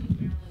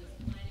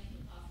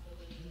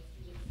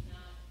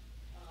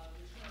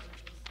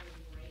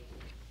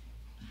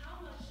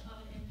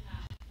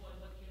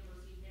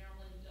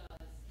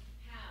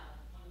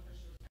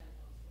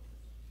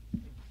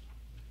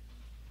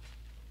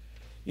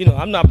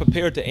 I'm not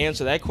prepared to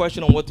answer that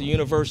question on what the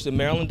University of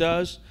Maryland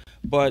does.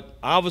 But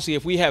obviously,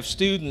 if we have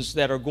students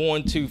that are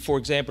going to, for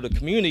example, the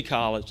community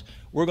college,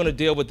 we're going to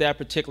deal with that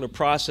particular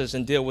process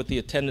and deal with the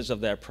attendance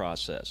of that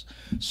process.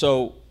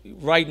 So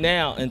right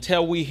now,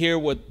 until we hear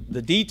what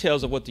the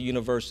details of what the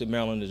University of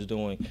Maryland is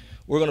doing,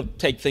 we're going to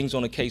take things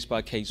on a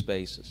case-by-case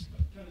basis.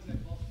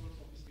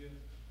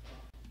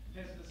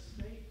 Has the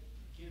state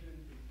given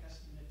an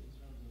estimate in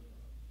terms of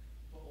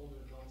for older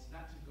adults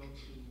not to go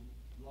to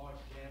large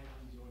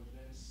gatherings or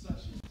events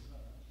such as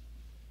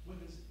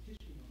Women's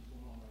History Month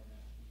going on right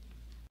now?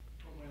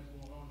 Programs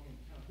going on in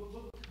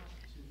what would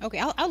constitute? Okay,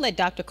 I'll let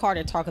Dr.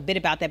 Carter talk a bit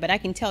about that, but I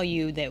can tell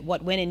you that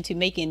what went into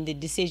making the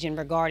decision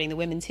regarding the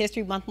Women's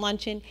History Month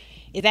luncheon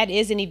is that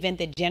is an event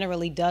that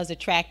generally does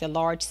attract a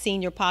large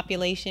senior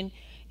population.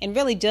 And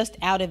really just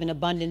out of an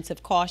abundance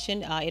of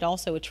caution, it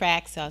also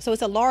attracts, so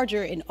it's a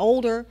larger and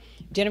older,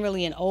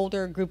 generally an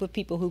older group of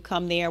people who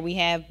come there. We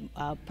have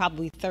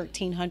probably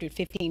 1,300,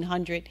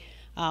 1,500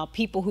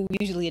 people who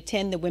usually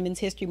attend the Women's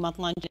History Month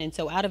luncheon. And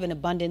so out of an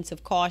abundance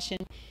of caution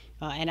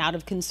and out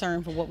of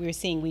concern for what we were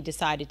seeing, we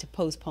decided to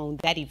postpone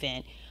that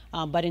event.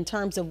 But in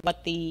terms of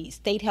what the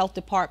State Health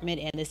Department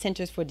and the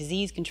Centers for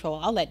Disease Control,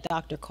 I'll let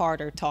Dr.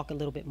 Carter talk a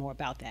little bit more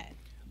about that.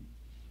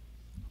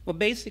 Well,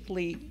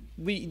 basically,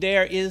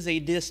 there is a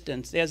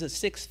distance. There's a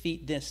 6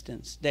 feet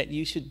distance that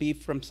you should be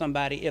from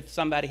somebody. If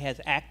somebody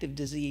has active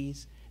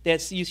disease,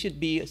 you should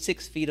be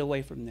 6 feet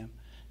away from them.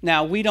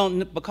 Now,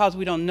 because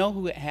we don't know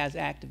who has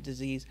active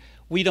disease,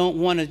 we don't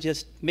want to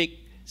just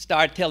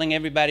start telling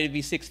everybody to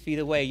be 6 feet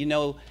away. You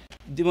know,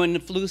 during the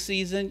flu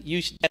season,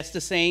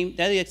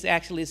 that is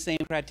actually the same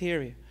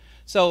criteria.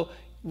 So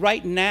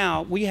right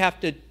now, we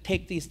have to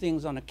take these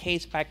things on a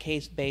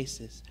case-by-case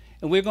basis.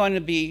 And we're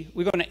going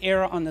to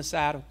err on the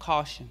side of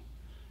caution.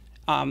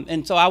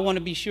 And so I want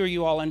to be sure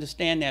you all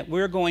understand that.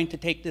 We're going to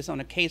take this on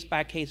a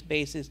case-by-case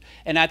basis,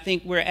 and I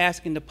think we're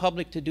asking the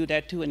public to do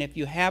that too. And if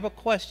you have a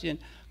question,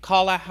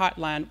 call our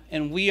hotline,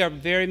 and we are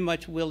very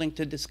much willing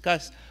to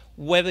discuss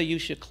whether you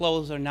should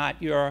close or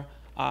not your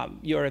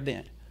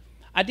event.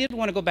 I did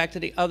want to go back to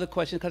the other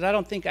question because I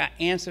don't think I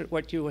answered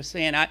what you were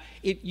saying.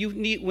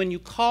 When you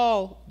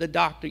call the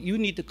doctor, you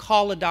need to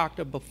call the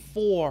doctor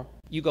before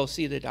you go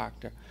see the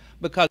doctor.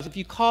 Because if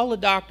you call the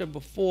doctor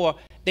before,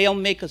 they'll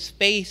make a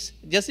space,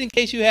 just in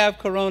case you have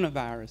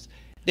coronavirus,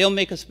 they'll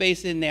make a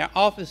space in their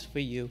office for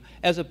you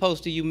as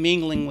opposed to you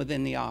mingling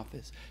within the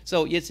office.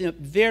 So it's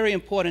very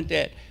important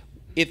that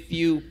if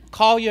you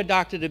call your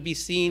doctor to be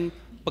seen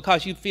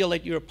because you feel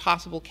that you're a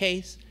possible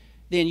case,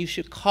 then you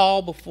should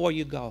call before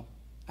you go.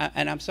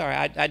 And I'm sorry,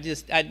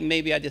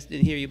 maybe I just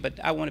didn't hear you, but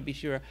I want to be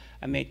sure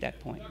I made that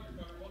point. Dr.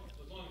 Carter,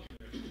 as long as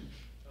you're there,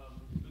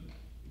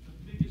 the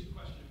biggest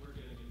question we're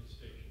getting in the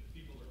station,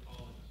 people are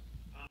calling us,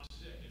 I'm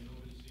sick and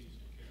nobody seems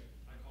to care.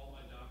 I call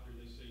my doctor,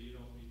 they say you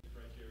don't meet the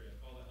criteria.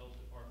 I call the health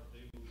department,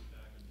 they move it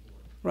back and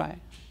forth. Right.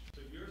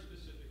 So your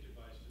specific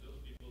advice to those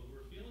people who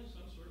are feeling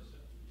some sort of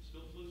symptom,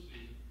 still flu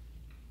season,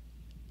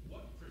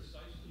 what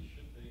precisely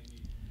should they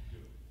be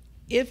doing?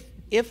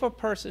 If a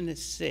person is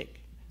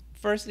sick,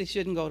 first they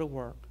shouldn't go to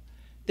work.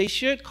 They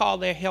should call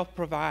their health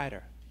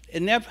provider.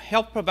 And their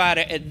health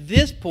provider at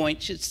this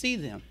point should see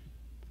them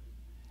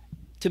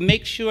to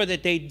make sure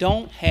that they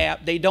don't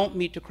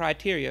meet the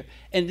criteria.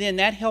 And then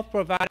that health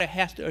provider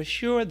has to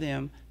assure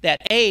them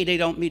that A, they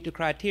don't meet the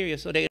criteria,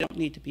 so they don't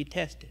need to be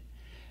tested.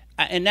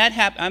 And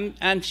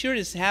I'm sure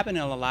this is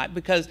happening a lot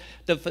because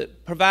the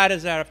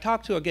providers that I've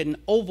talked to are getting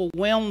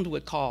overwhelmed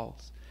with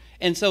calls.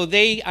 And so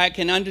I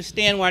can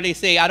understand why they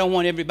say, I don't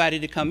want everybody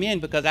to come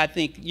in because I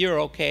think you're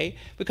okay,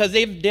 because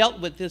they've dealt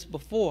with this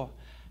before.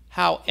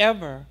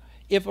 However,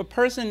 if a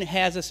person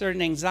has a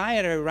certain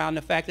anxiety around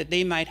the fact that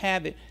they might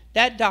have it,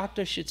 that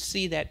doctor should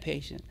see that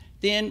patient.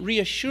 Then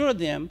reassure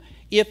them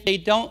if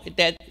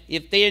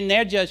they're in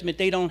their judgment,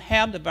 they don't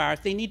have the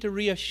virus, they need to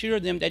reassure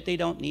them that they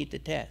don't need to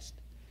test.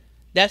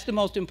 That's the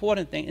most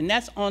important thing, and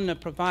that's on the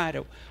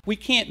provider. We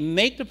can't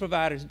make the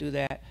providers do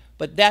that,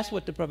 but that's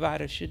what the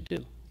providers should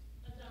do.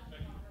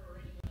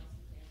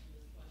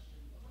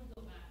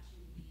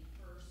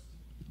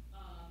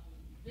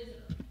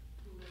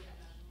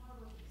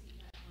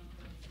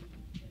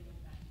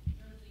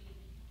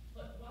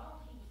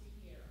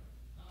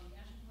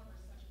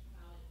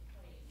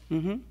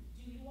 Mm-hmm. Do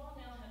you all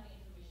now have the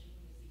information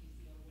from the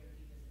CDC on where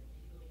he visited?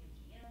 Did he go to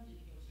GM?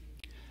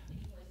 Did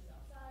he go to any places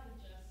outside of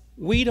just?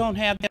 We don't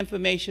have the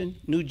information.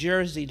 New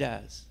Jersey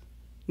does.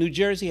 New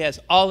Jersey has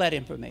all that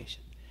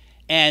information.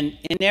 And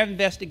in their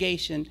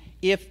investigation,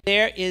 if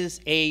there's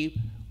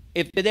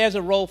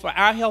a role for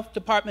our health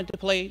department to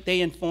play,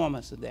 they inform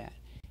us of that.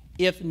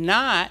 If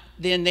not,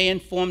 then they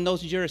inform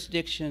those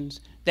jurisdictions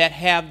that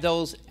have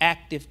those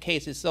active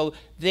cases. So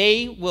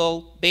they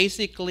will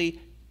basically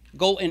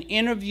go and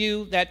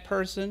interview that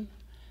person,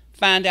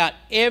 find out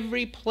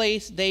every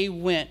place they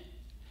went,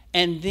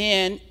 and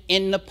then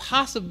in the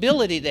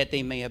possibility that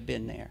they may have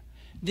been there,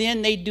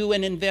 then they do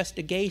an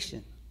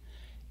investigation.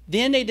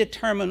 Then they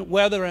determine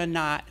whether or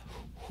not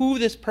who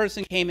this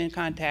person came in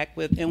contact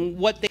with and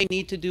what they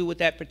need to do with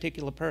that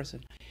particular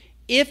person.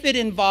 If it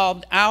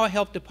involved our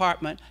health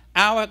department,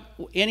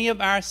 any of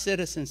our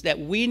citizens that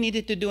we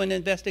needed to do an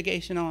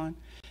investigation on,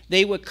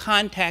 they would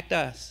contact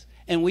us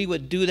and we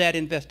would do that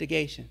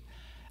investigation.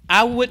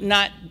 I would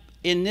not,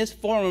 in this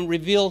forum,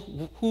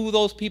 reveal who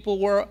those people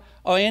were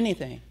or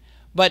anything,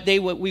 but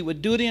we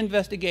would do the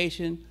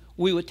investigation,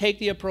 we would take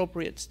the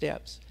appropriate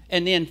steps,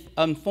 and then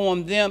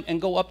inform them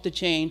and go up the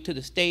chain to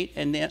the state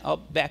and then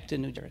up back to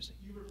New Jersey.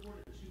 You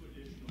reported 2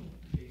 additional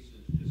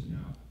cases just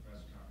now at the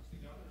press conference.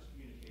 The governor's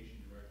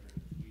communication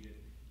director tweeted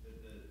that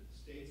the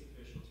state's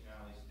official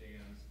tally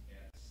stands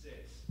at 6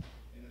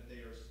 and that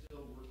they are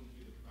still working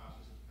through the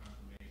process of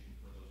confirmation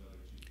for those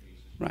other 2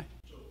 cases. Right.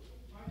 So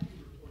why do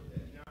you report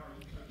that now? Are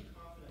you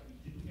confident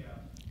we do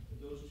have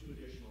those 2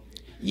 additional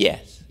cases?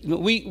 Yes.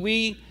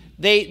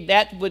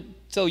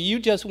 So you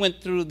just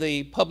went through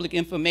the public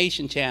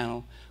information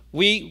channel.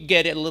 We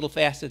get it a little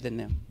faster than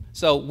them.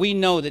 So we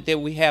know that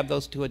we have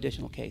those 2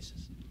 additional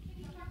cases.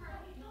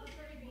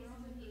 Military bases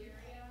in the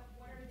area,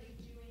 what are they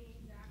doing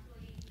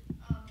exactly?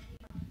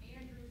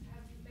 Andrews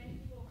has many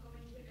people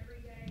coming to it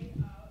every day,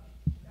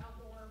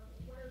 outdoor.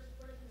 What is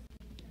going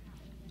to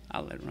happen?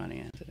 I'll let Ronnie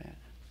answer that.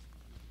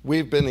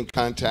 We've been in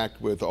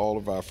contact with all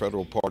of our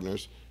federal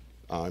partners.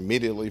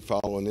 Immediately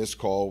following this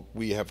call,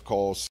 we have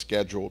calls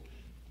scheduled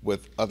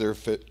with other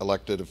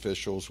elected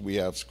officials. We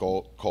have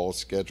calls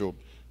scheduled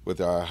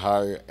with our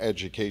higher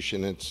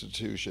education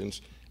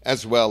institutions,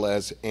 as well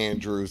as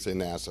Andrews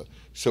and NASA.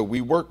 So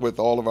we work with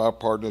all of our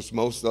partners.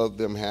 Most of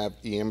them have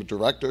EM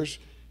directors,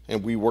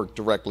 and we work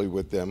directly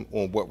with them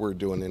on what we're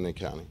doing in the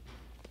county.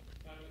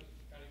 County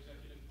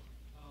Executive,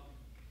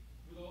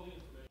 with all the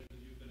information that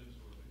you've been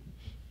absorbing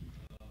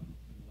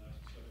in the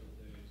last several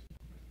days,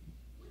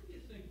 where do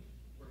you think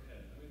we're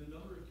headed? I mean, the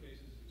number of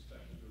cases is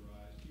expected to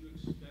rise. Do you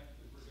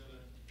expect that we're going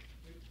to,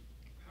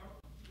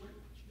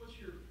 what's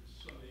your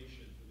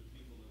summation for the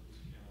people of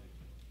this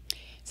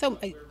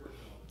county?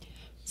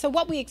 So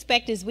what we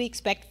expect is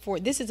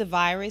this is a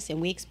virus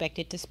and we expect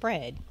it to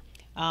spread.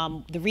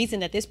 The reason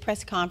that this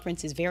press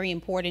conference is very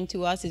important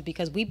to us is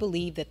because we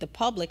believe that the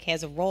public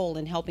has a role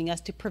in helping us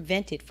to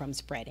prevent it from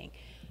spreading.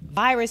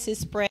 Viruses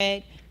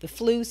spread, the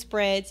flu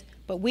spreads,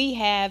 but we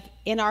have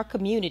in our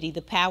community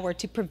the power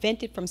to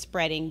prevent it from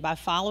spreading by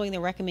following the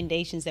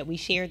recommendations that we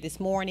shared this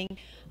morning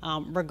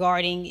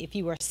regarding if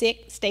you are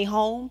sick, stay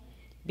home,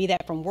 be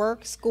that from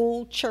work,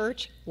 school,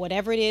 church,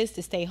 whatever it is,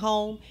 to stay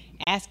home,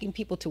 asking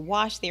people to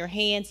wash their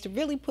hands, to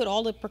really put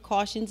all the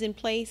precautions in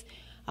place.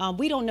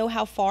 We don't know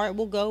how far it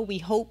will go. We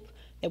hope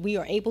that we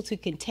are able to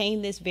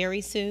contain this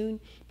very soon,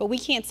 but we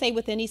can't say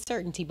with any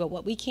certainty. But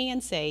what we can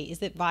say is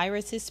that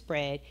viruses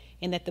spread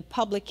and that the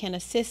public can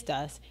assist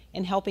us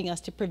in helping us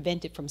to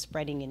prevent it from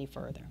spreading any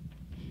further.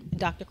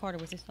 Dr. Carter,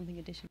 was there something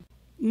additional?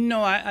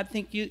 No, I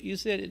think you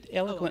said it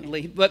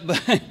eloquently, but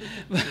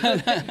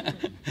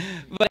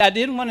I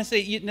did want to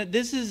say,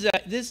 this is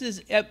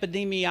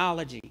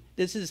epidemiology.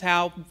 This is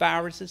how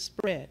viruses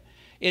spread.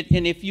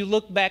 And if you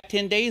look back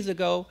 10 days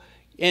ago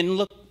and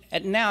look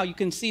at now, you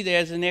can see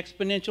there's an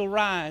exponential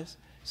rise.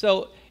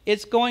 So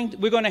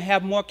we're going to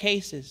have more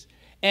cases.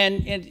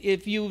 And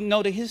if you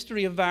know the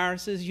history of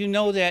viruses, you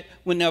know that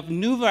when a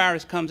new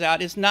virus comes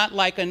out, it's not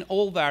like an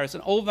old virus.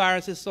 An old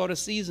virus is sort of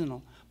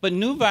seasonal. But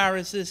new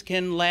viruses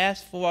can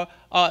last for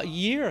a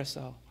year or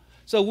so.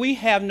 So we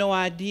have no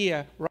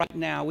idea right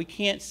now. We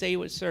can't say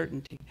with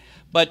certainty.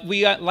 But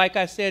we are, like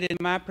I said in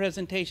my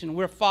presentation,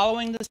 we're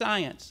following the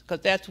science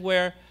because that's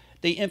where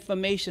the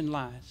information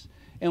lies.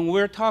 And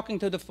we're talking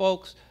to the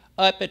folks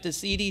up at the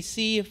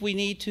CDC if we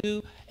need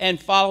to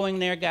and following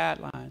their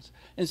guidelines.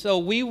 And so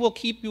we will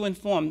keep you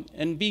informed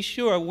and be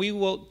sure we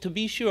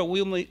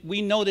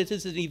know that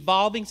this is an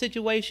evolving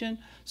situation,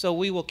 so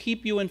we will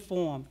keep you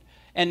informed.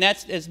 And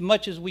that's as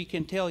much as we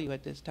can tell you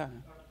at this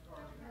time. Dr.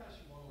 Carter, can I ask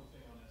you one more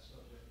thing on that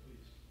subject,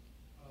 please?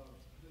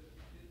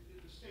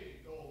 The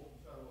stated goal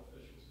of federal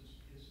officials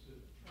is to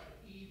try to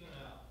even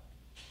out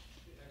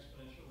the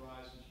exponential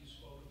rise that you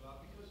spoke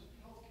about because of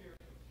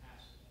healthcare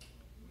capacity.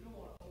 We don't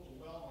want to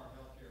overwhelm our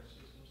healthcare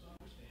systems,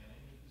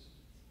 understanding that this is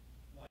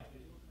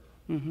likely to occur.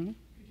 Mm-hmm.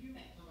 Could you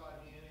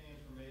provide me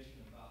any information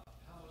about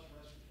how much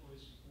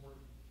respiratory support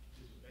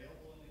is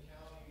available in the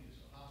county? Does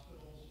the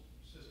hospital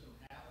system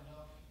have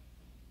enough?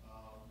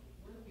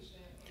 Where do we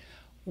stand on that?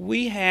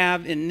 We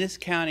have in this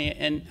county,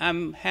 and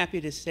I'm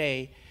happy to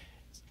say,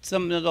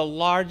 some of the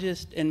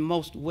largest and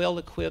most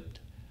well-equipped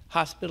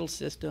hospital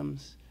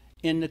systems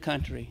in the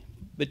country,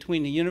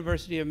 between the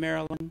University of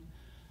Maryland,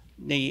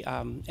 the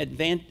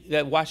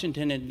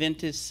Washington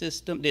Adventist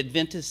system,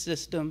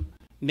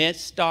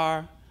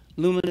 MedStar,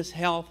 Luminous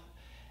Health,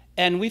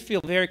 and we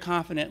feel very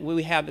confident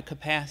we have the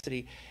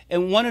capacity.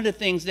 And one of the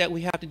things that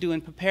we have to do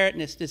in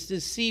preparedness is to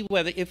see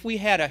whether if we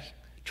had a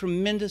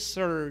tremendous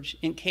surge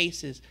in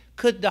cases,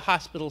 could the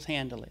hospitals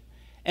handle it?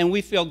 And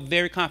we feel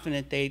very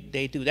confident they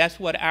do. That's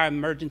what our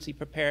emergency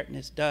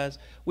preparedness does.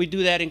 We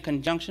do that in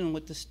conjunction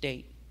with the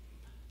state.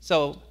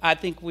 So I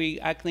think we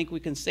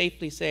can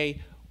safely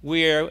say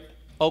we're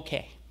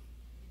okay.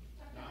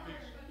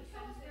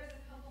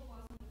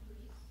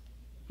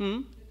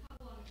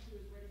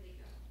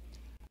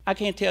 I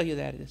can't tell you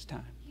that at this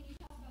time. Can you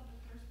tell us about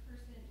the first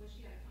person? Was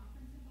she at a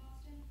conference in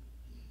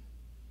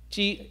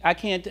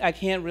Boston? I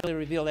can't really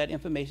reveal that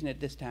information at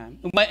this time.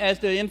 But as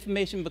the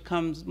information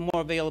becomes more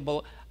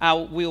available,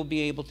 we'll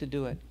be able to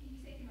do it. Can you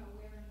say about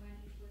where and when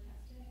each were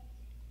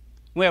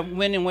tested?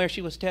 When and where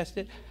she was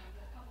tested?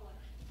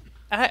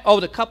 The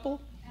couple The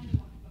couple? and the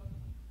one,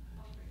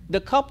 both. The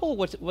couple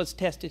was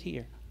tested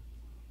here.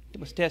 It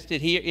was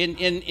tested here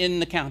in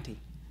the county. The county hospital.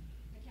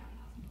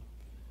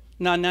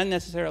 No, not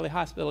necessarily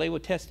hospital. They were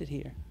tested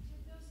here. Did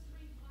those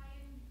three fly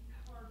in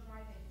or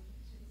drive in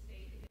to the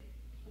state?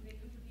 Did they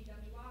go through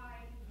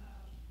BWI,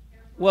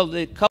 airport? Well,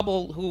 the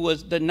couple who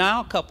was the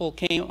now couple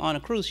came on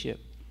a cruise ship.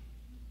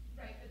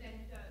 Right, but then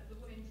the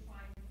women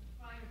flying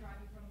or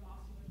driving from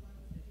Boston was one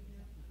of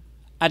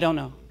the I don't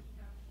know.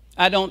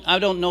 I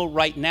don't know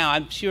right now.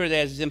 I'm sure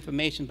there's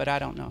information, but I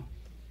don't know.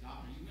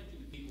 Doctor, you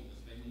mentioned people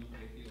that stay home when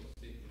they feel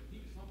sick.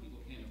 Some people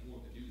can't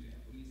afford to do that.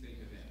 What do you say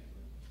to them?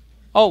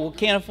 Oh, well,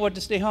 can't afford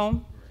to stay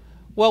home?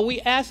 Well,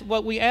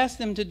 what we ask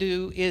them to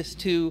do is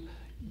to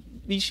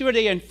be sure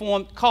they're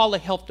informed, call the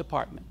health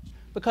department.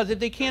 Because if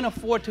they can't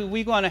afford to,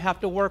 we're going to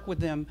have to work with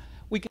them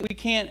we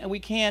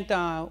can't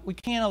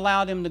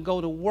allow them to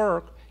go to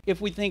work if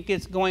we think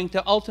it's going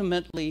to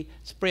ultimately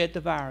spread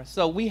the virus.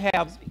 So we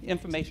have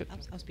information.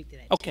 I'll speak to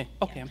that. Okay,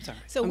 okay, I'm sorry.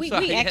 So we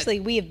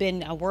have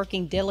been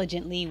working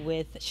diligently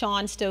with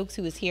Sean Stokes,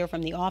 who is here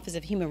from the Office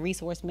of Human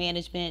Resource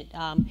Management.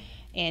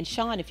 And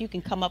Sean, if you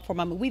can come up for a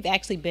moment, we've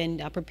actually been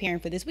preparing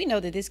for this. We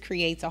know that this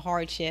creates a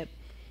hardship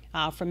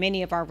for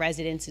many of our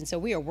residents, and so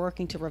we are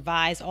working to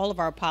revise all of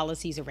our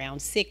policies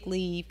around sick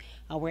leave.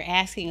 We're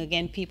asking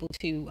again people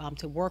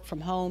to work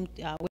from home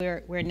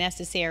where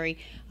necessary.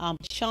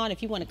 Sean,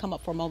 if you want to come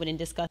up for a moment and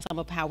discuss some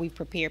of how we've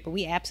prepared, but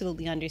we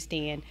absolutely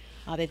understand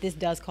that this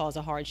does cause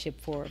a hardship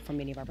for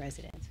many of our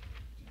residents.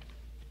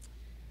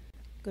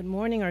 Good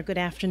morning or good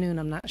afternoon,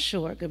 I'm not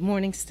sure. Good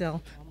morning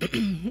still,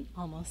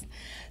 almost.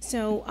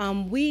 So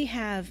we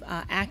have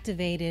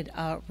activated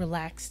a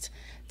relaxed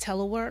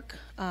telework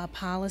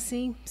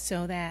policy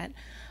so that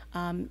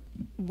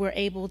we're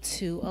able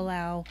to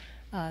allow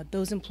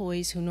those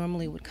employees who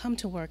normally would come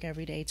to work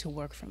every day to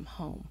work from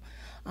home.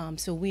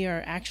 So we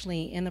are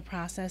actually in the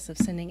process of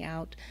sending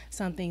out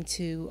something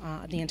to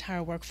the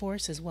entire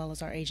workforce as well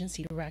as our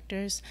agency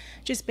directors,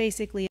 just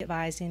basically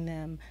advising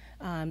them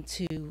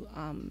to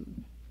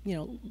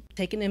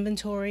take an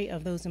inventory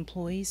of those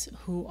employees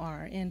who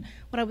are in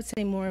what I would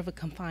say more of a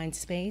confined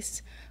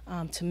space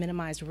to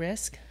minimize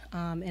risk.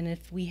 And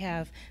if we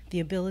have the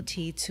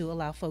ability to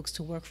allow folks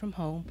to work from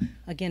home,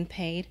 again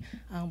paid,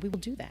 we will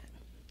do that.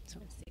 So.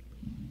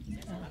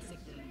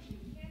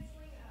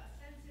 Canceling a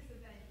census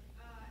event,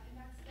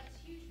 and that's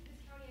huge for this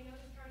county. I know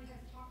this county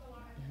has talked a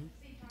lot about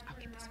state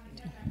taxpayer not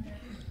back there.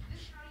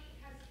 This county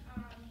has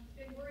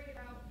been worried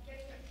about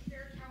getting a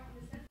fair count on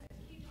the census.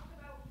 Can you talk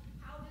about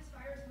how this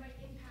virus might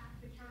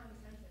impact the count on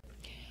the census?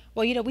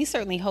 Well, we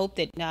certainly hope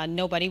that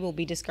nobody will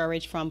be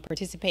discouraged from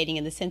participating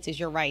in the census.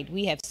 You're right.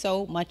 We have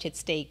so much at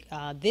stake.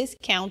 This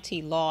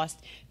county lost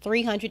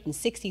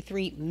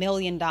 $363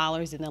 million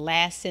in the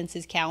last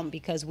census count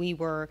because we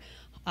were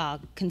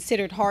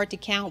considered hard to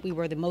count. We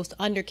were the most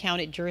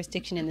undercounted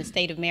jurisdiction in the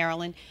state of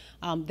Maryland.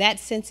 That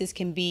census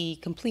can be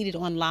completed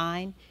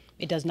online.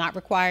 It does not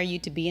require you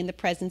to be in the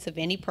presence of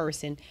any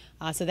person.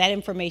 So that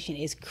information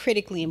is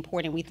critically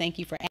important. We thank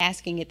you for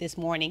asking it this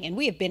morning. And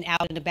we have been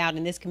out and about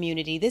in this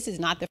community. This is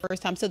not the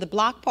first time. So the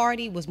block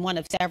party was one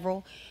of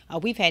several.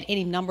 We've had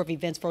any number of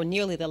events for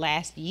nearly the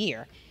last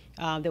year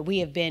that we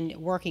have been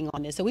working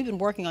on this. So we've been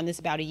working on this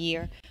about a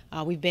year.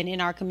 We've been in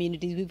our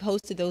communities. We've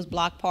hosted those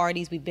block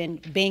parties. We've been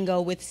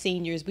bingo with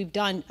seniors. We've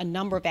done a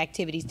number of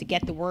activities to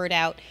get the word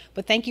out.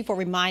 But thank you for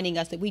reminding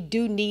us that we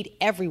do need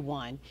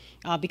everyone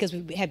because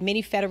we have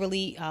many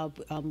federally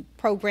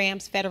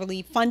programs,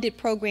 federally funded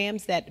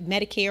programs that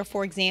Medicare,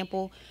 for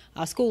example,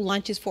 school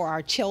lunches for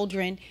our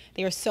children.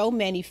 There are so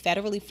many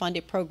federally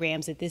funded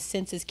programs that this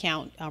census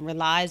count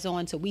relies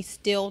on. So we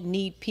still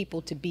need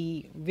people to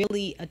be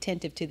really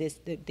attentive to this,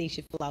 that they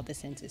should fill out the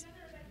census.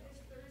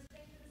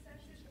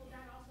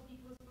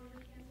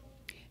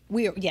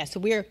 So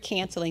we're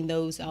canceling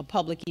those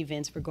public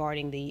events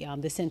regarding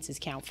the census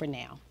count for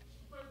now.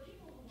 For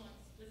people who want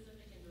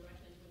specific and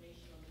direct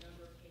information on the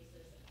number of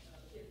cases,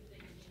 if they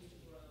continue to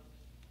grow,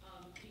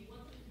 do you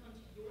want them to come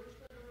to your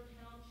Twitter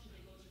account? Should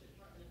they go to the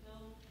Department of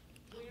Health?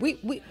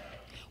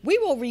 We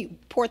will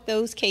report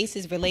those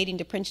cases relating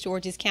to Prince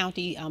George's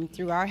County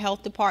through our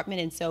health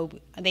department, and so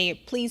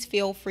please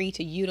feel free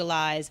to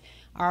utilize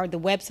the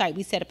website.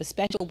 We set up a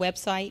special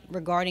website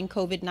regarding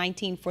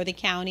COVID-19 for the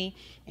county,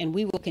 and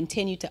we will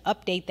continue to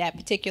update that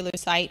particular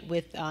site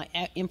with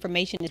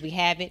information as we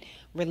have it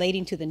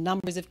relating to the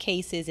numbers of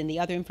cases and the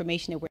other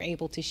information that we're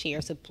able to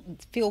share. So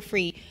feel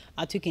free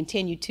to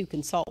continue to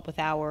consult with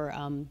our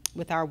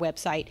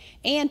website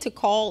and to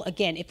call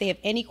again if they have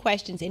any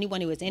questions.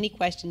 Anyone who has any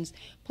questions,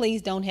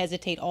 please don't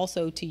hesitate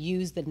also to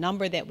use the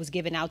number that was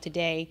given out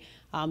today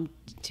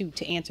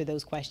to answer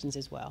those questions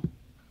as well.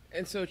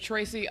 And so,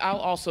 Tracy, I'll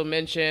also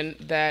mention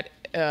that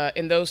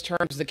in those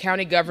terms, the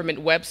county government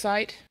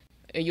website,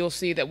 and you'll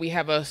see that we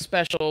have a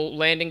special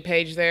landing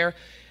page there.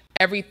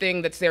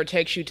 Everything that's there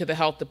takes you to the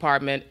health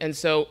department. And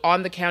so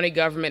on the county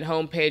government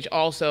homepage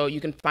also, you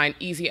can find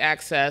easy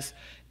access,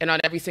 and on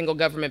every single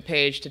government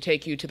page to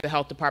take you to the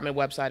health department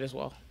website as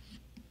well.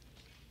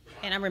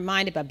 And I'm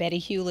reminded by Betty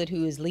Hewlett,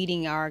 who is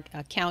leading our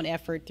count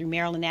effort through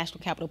Maryland National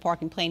Capital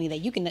Park and Planning,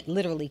 that you can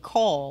literally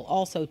call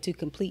also to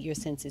complete your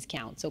census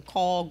count. So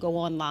call, go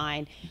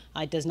online.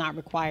 It does not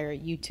require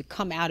you to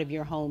come out of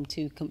your home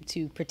to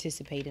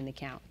participate in the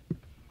count. Can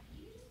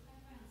you just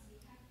clarify on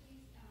CPAC, please?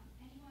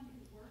 Anyone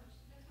who worked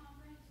the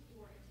conference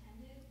or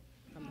attended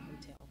From the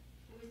hotel.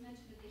 It was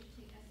mentioned that they should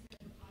take necessary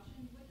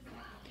precautions. What does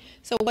that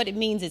mean? So what it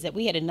means is that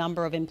we had a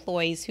number of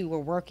employees who were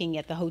working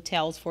at the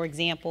hotels, for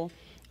example,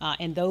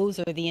 and those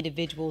are the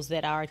individuals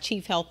that our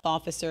chief health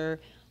officer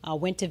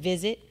went to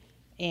visit,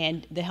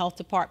 and the health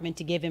department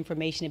to give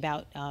information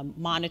about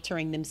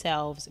monitoring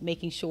themselves,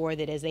 making sure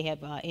that as they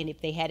have, and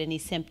if they had any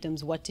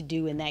symptoms, what to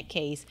do in that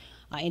case,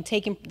 and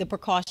taking the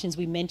precautions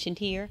we mentioned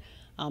here,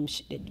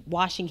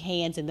 washing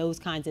hands and those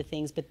kinds of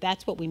things. But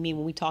that's what we mean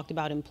when we talked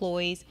about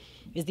employees,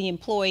 is the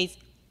employees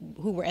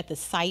who were at the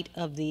site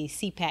of the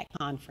CPAC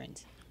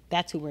conference.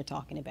 That's who we're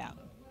talking about.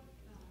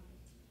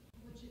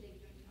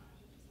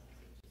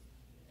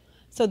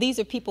 So these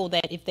are people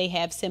that if they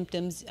have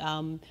symptoms,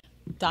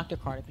 Dr.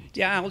 Carter.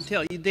 Yeah, I will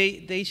tell you,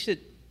 they should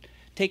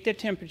take their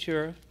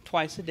temperature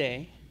twice a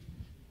day.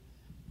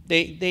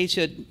 They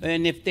should,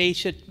 and if they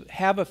should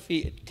have a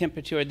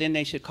temperature, then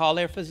they should call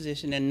their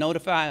physician and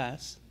notify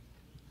us,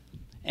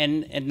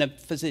 and the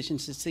physician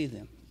should see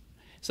them.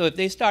 So if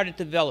they started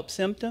to develop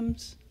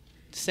symptoms,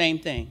 same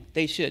thing.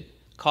 They should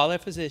call their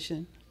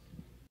physician,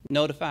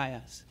 notify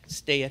us,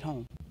 stay at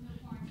home.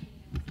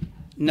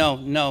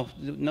 No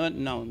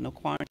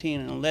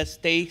quarantine unless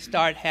they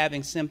start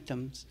having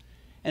symptoms,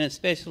 and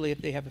especially if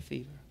they have a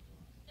fever.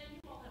 And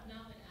you all have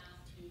not been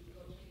asked to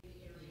go to the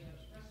area of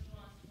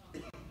restaurants,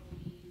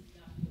 employees,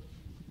 not to go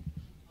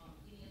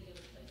to any of the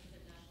other places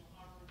at National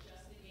Harbor,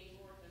 just the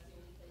Gaylord. That's the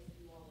only place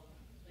that you all have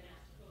been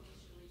asked to focus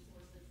your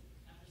resources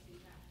after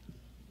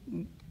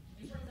CPAC.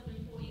 In terms of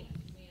employees.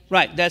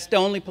 Right, that's the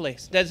only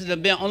place. That's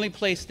the only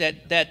place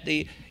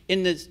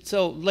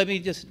so let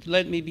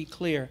me be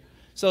clear.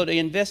 So the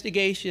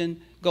investigation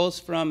goes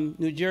from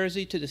New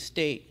Jersey to the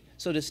state.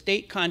 So the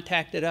state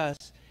contacted us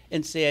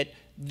and said,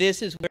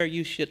 this is where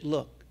you should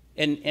look.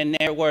 And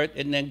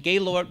then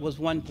Gaylord was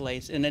one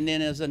place, and then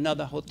there's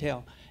another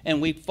hotel.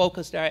 And we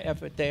focused our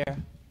effort there.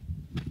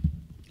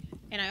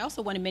 And I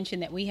also want to mention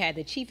that we had,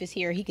 the chief is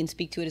here, he can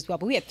speak to it as well,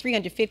 but we had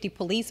 350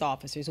 police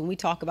officers when we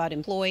talk about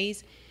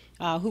employees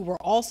who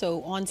were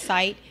also on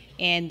site,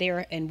 and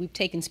we've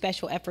taken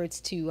special efforts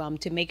to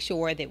make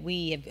sure that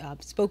we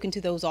have spoken to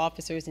those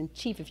officers. And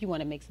Chief, if you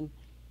want to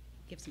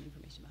give some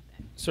information about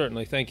that.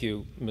 Certainly, thank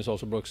you, Ms.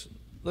 Olson-Brooks.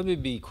 Let me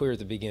be clear at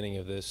the beginning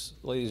of this,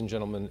 ladies and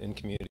gentlemen in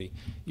community,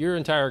 your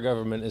entire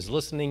government is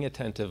listening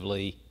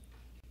attentively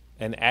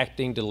and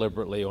acting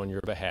deliberately on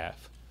your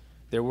behalf.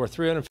 There were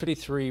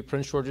 353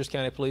 Prince George's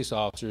County police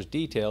officers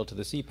detailed to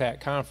the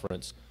CPAC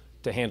conference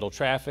to handle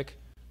traffic,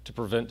 to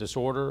prevent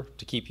disorder,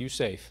 to keep you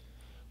safe.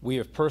 We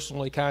have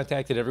personally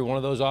contacted every one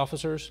of those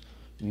officers.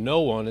 No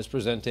one is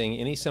presenting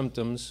any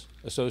symptoms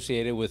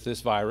associated with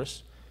this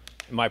virus.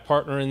 My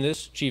partner in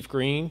this, Chief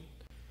Green,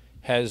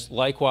 has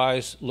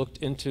likewise looked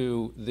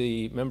into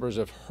the members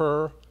of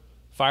her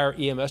fire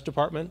EMS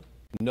department.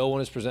 No one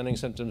is presenting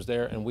symptoms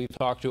there, and we've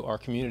talked to our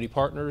community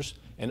partners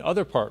and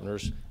other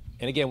partners,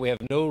 and again, we have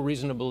no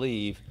reason to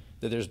believe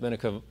that there's been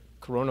a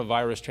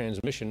coronavirus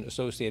transmission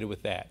associated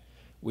with that.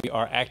 We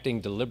are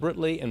acting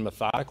deliberately and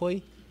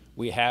methodically.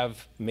 We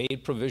have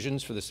made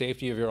provisions for the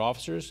safety of your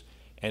officers,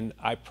 and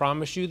I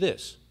promise you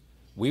this,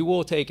 we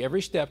will take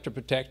every step to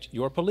protect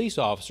your police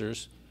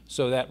officers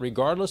so that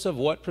regardless of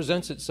what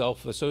presents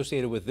itself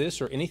associated with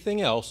this or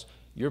anything else,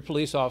 your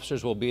police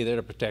officers will be there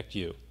to protect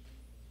you.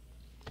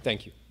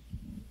 Thank you.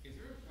 Is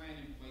there a plan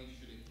in place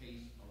should a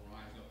case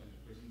arise up in the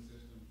prison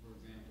system, for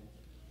example?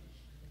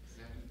 Has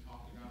that been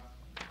talked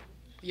about?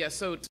 Yes,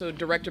 so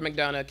Director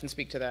McDonough can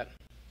speak to that.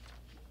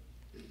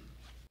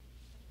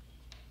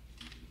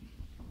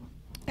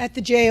 At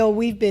the jail,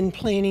 we've been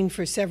planning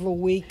for several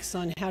weeks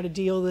on how to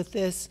deal with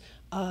this.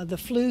 The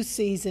flu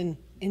season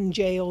in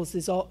jails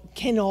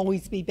can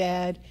always be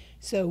bad,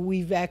 so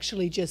we've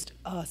actually just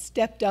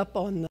stepped up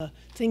on the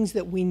things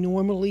that we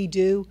normally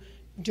do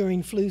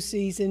during flu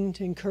season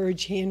to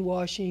encourage hand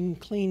washing,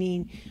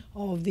 cleaning,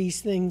 all of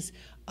these things.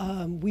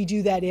 We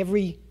do that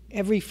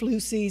every flu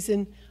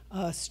season.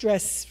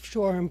 Stress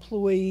to our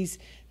employees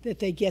that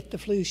they get the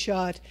flu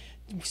shot.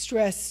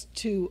 Stress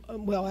to,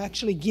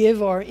 actually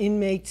give our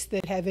inmates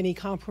that have any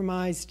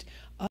compromised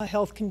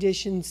health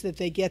conditions that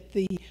they get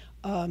the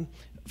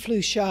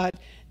flu shot,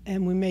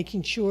 and we're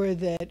making sure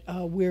that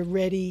we're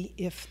ready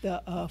if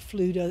the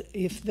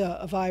if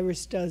the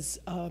virus does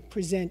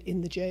present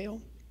in the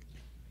jail.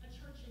 A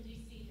church in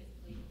D.C. has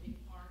played a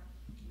big part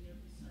in their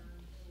concern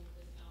with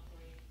this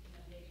outbreak. We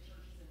have mega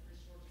churches in Prince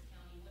George's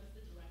County. What is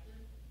the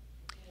directive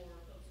for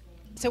folks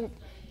going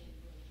to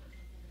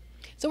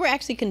So we're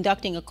actually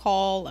conducting a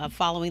call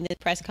following this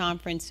press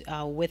conference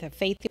with a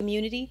faith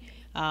community.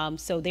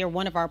 So they're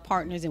one of our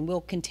partners, and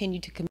we'll continue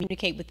to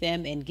communicate with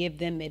them and give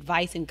them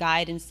advice and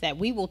guidance that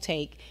we will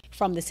take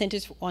from the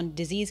Centers on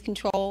Disease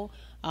Control,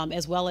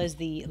 as well as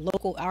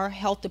our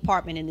health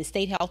department and the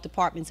state health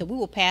department. So we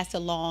will pass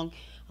along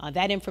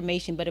that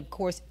information, but of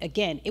course,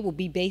 again, it will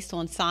be based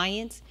on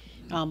science.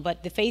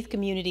 But the faith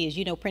community, as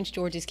you know, Prince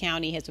George's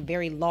County has a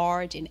very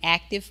large and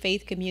active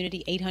faith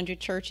community, 800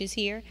 churches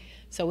here.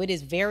 So it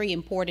is very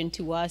important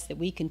to us that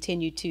we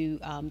continue to,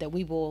 that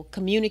we will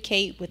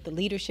communicate with the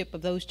leadership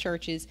of those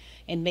churches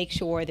and make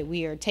sure that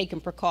we are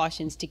taking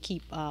precautions to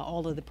keep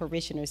all of the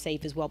parishioners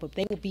safe as well. But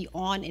they will be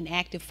on an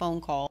active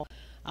phone call,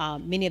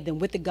 many of them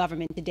with the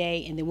government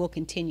today, and then we'll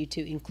continue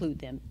to include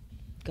them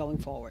going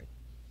forward.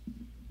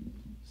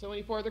 So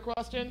any further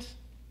questions?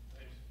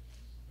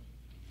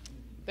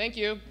 Thank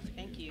you.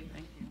 Thank you.